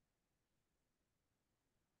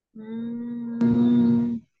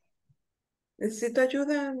 Necesito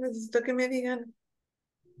ayuda, necesito que me digan.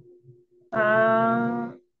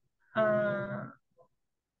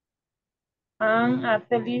 An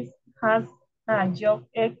athlete has a job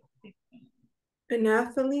exit. An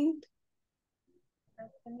athlete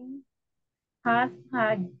Has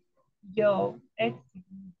a job exit.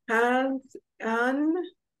 has an,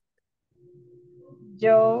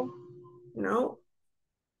 Job no.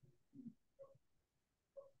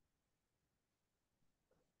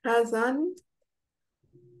 Has an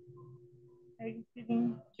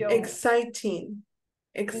exiting job. exciting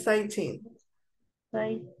Exciting.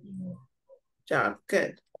 job.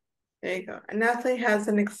 Good. There you go. An athlete has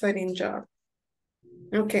an exciting job.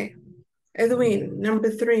 Okay. Edwin, number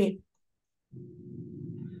three.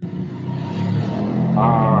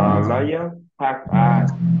 Lawyer has a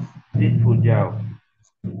peaceful job.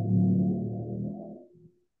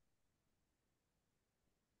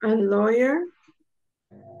 A lawyer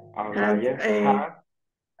A has lawyer a has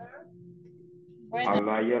Bueno, a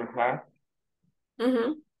lawyer has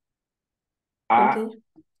a continue.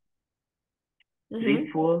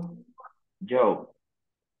 stressful job.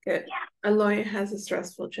 Good. A lawyer has a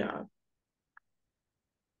stressful job.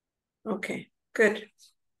 Okay, good.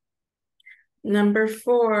 Number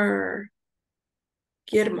 4,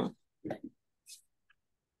 Guillermo.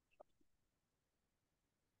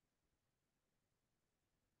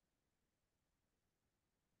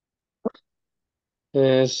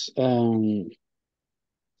 Is a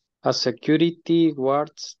security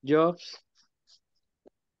guard's job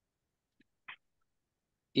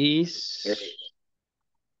is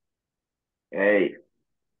Hey,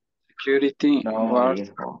 security no, guard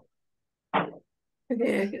hijo.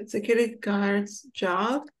 Okay, security guard's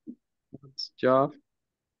job job.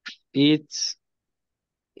 It's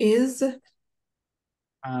is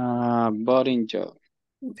a boring job.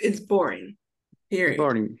 boring. Period.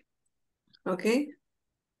 Boring. Okay.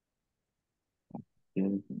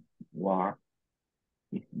 War.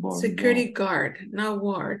 It's boring Security job. guard, not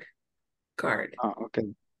ward. Guard.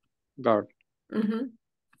 Okay. Guard.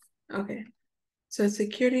 Okay. So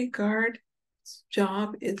security guard's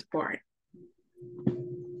job is boring.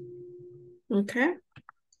 Okay.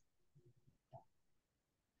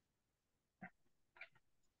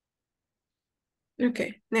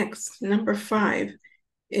 Okay, next, number 5.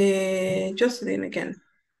 Jocelyn again.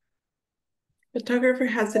 Photographer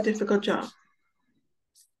has a difficult job.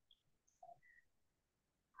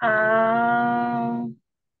 A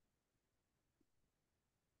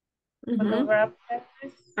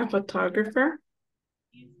photographer.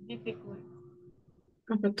 Is difficult.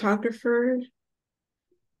 A photographer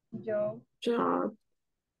Job job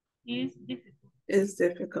is difficult. is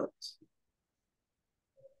difficult.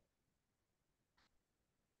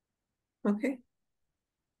 Okay.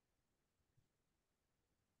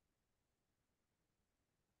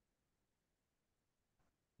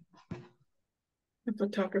 A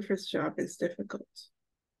photographer's job is difficult.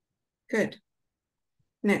 Good.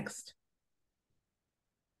 Next.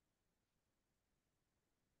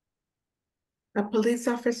 A police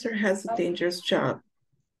officer has a dangerous job.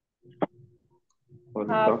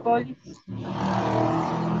 Police.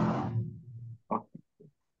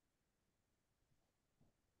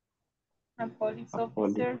 A police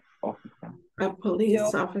officer. A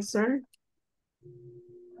police officer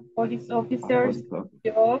Police officer's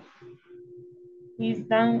job is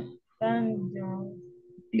dangerous.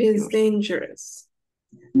 is dangerous.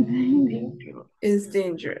 Dangerous. Is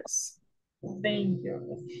dangerous.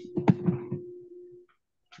 Dangerous.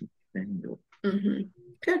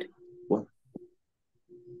 Good.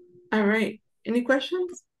 All right. Any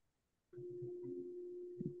questions?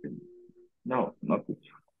 No, not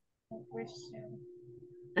No question.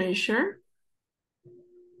 Are you sure?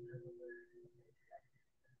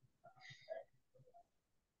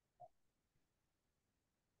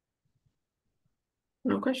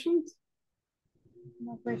 No questions?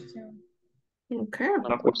 No question. Okay.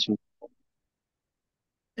 No question.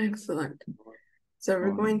 Excellent. So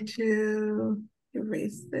we're going to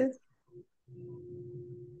erase this.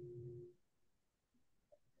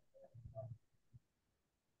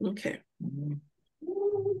 Okay.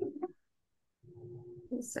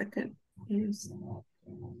 A second. Yes.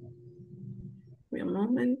 Wait a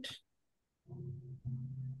moment.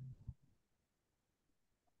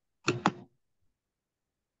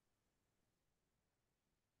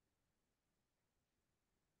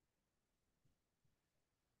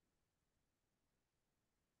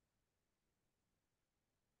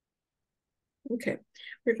 Okay,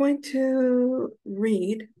 we're going to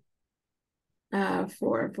read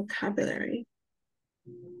for vocabulary.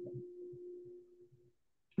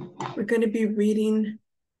 We're going to be reading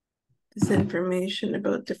this information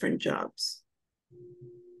about different jobs.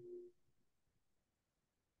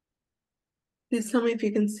 Please tell me if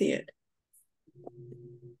you can see it.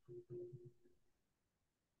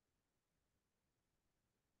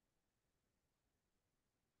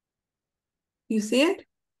 You see it?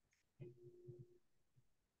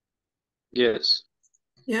 Yes.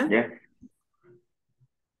 Yeah? Yeah.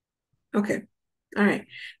 Okay. All right.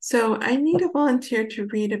 So I need a volunteer to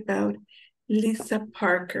read about Lisa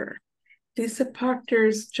Parker. Lisa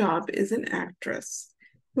Parker's job is an actress.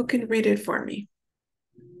 Who can read it for me?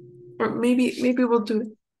 Or maybe we'll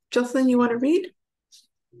do, Jocelyn, you want to read?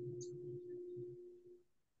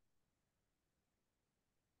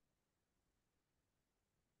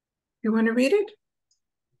 You want to read it?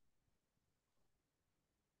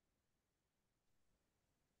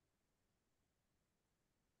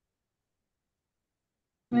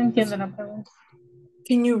 No entiendo la pregunta.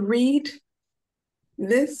 Can you read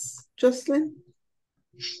this, Jocelyn?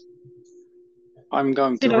 I'm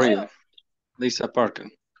going to read Lisa Parker.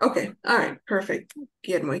 Okay, all right, perfect.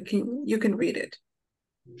 Guillermo, you can read it.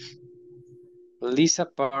 Lisa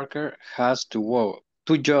Parker has two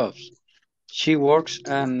jobs. She works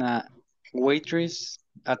as a waitress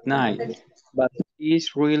at night, but she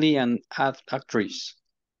is really an actress.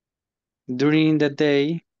 During the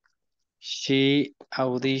day, she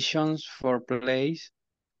auditions for plays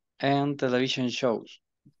and television shows.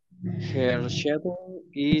 Her schedule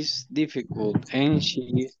is difficult and she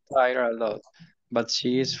is tired a lot, but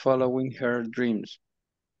she is following her dreams.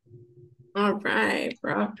 All right,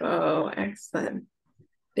 bravo, excellent.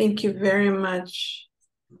 Thank you very much,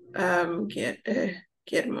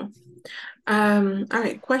 Guillermo. All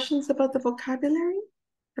right, questions about the vocabulary?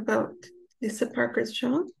 About Lisa Parker's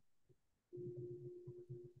job?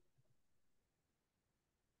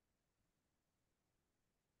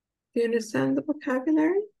 Do you understand the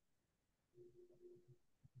vocabulary?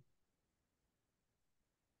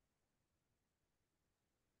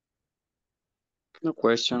 No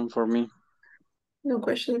question for me. No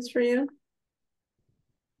questions for you?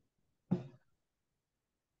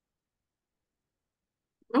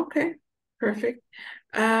 Okay, perfect.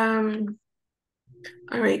 All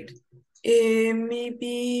right.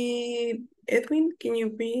 Maybe Edwin, can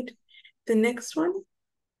you read the next one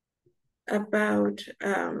about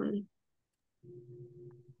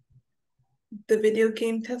the video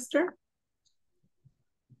game tester?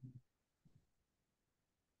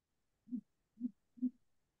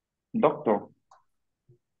 Doctor.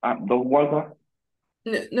 Dog Walker.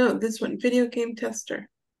 No, this one, video game tester.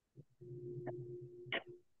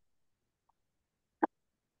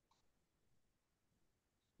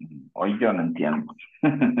 Hoy yo no entiendo.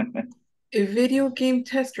 A video game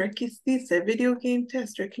tester. Aquí dice video game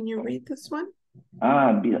tester. Can you read this one?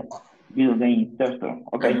 Video game tester.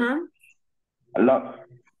 Okay. A lot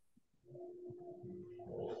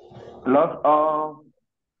of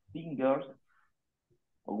fingers.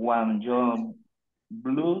 One John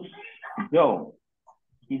Blues Joe.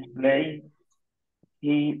 He plays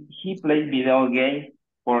video games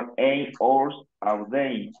for 8 hours a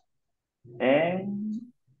day, and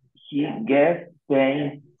he gets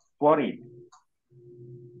paid for it.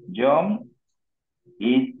 John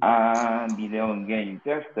is a video game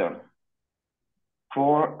tester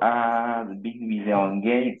for a big video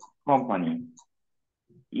game company.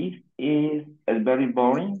 It is very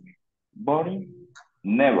boring.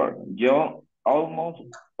 Never. John almost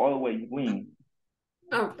always wins.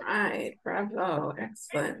 All right, bravo,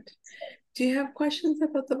 excellent. Do you have questions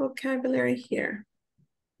about the vocabulary here?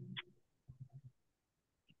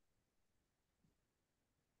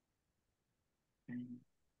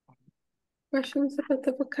 Questions about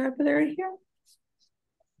the vocabulary here?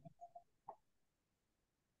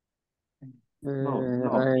 I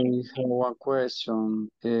have one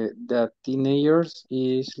question. The teenagers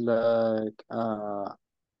is like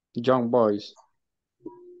young boys.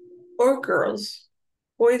 Or girls,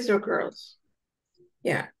 boys or girls.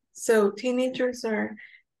 Yeah, so teenagers are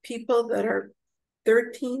people that are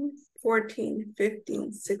 13, 14,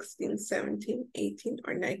 15, 16, 17, 18,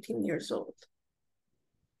 or 19 years old.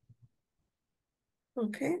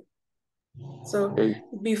 Okay, so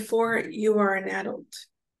before you are an adult.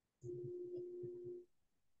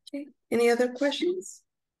 Okay, any other questions?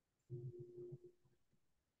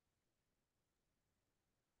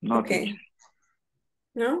 No, okay. teacher.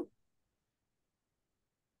 No?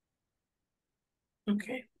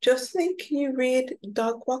 Okay. Jocelyn, can you read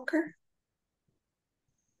dog walker?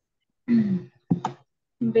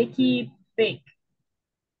 Becky Beck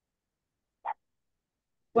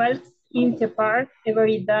walks in the park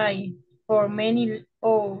every day for many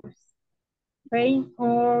hours. Rain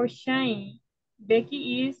or shine,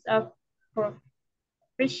 Becky is a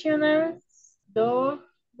professional dog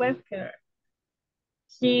walker.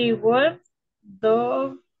 She walks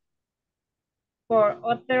dogs for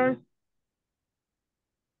other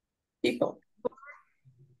People.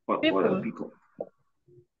 For other people.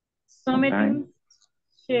 Sometimes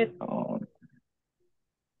she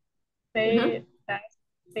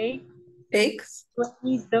Takes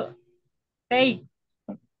 20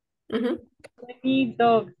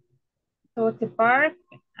 dogs to the park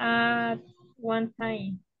at one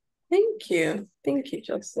time. Thank you,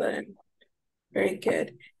 Jocelyn. Very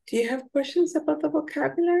good. Do you have questions about the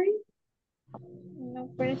vocabulary? No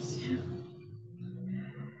question.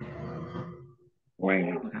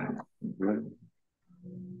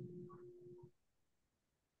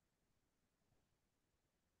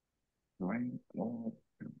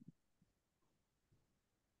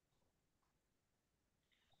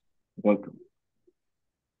 Welcome.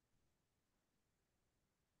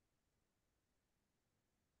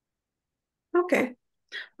 Okay.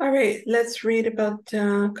 All right, let's read about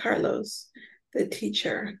Carlos, the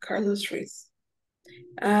teacher, Carlos Ruiz.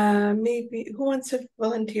 Maybe, who wants to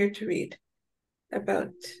volunteer to read about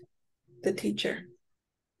the teacher?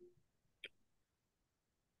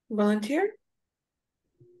 Volunteer?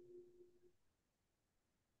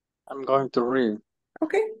 I'm going to read.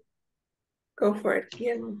 Okay, go for it.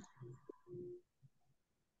 Guillermo.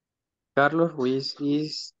 Carlos Ruiz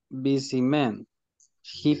is busy man.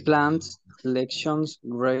 He plans lections,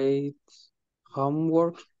 grades,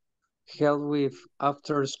 homework, help with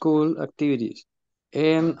after-school activities,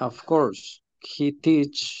 and of course, he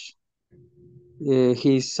teach.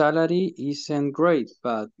 His salary isn't great,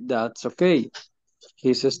 but that's okay.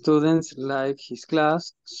 His students like his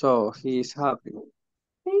class, so he is happy.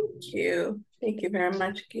 Thank you. Thank you very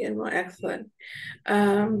much, Guillermo. Excellent.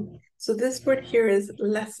 So this word here is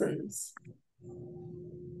lessons.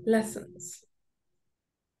 Lessons.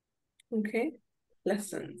 Okay,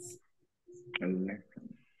 lessons. Mhm.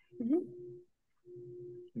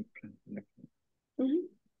 Mhm.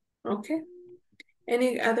 Okay.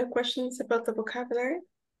 Any other questions about the vocabulary?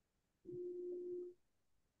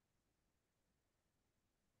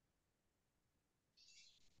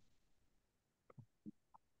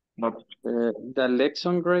 No, The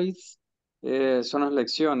lesson grades son las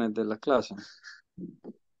lecciones de la clase.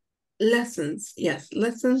 Lessons, yes.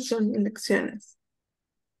 Lessons son lecciones.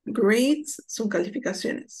 Grades son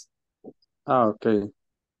calificaciones. Ah, ok.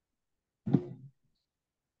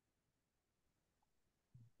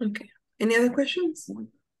 Okay. Any other questions?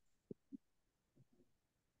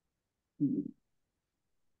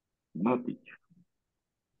 no teacher.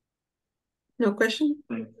 No question?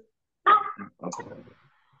 Okay.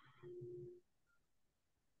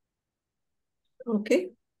 Okay.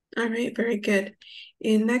 All right, very good.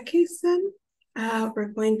 In that case then, we're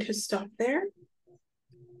going to stop there.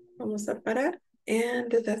 Vamos a parar.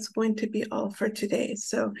 And that's going to be all for today.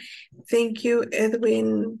 So thank you,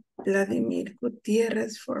 Edwin Vladimir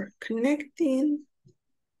Gutierrez, for connecting.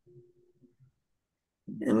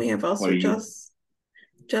 And we have also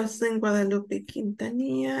Jocelyn Guadalupe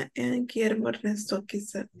Quintanilla and Guillermo Ernesto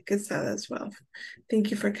Quesada as well.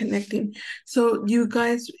 Thank you for connecting. So you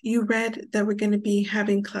guys, you read that we're going to be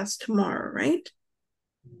having class tomorrow, right?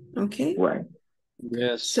 Okay. Right.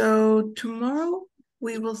 Yes. So tomorrow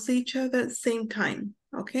we will see each other at the same time.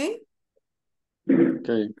 Okay.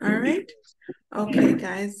 Okay. All right. Okay,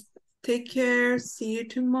 guys. Take care. See you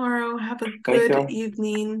tomorrow. Have a good you.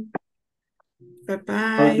 evening.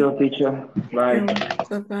 Bye-bye. Thank you, teacher. Bye.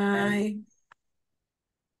 Bye-bye.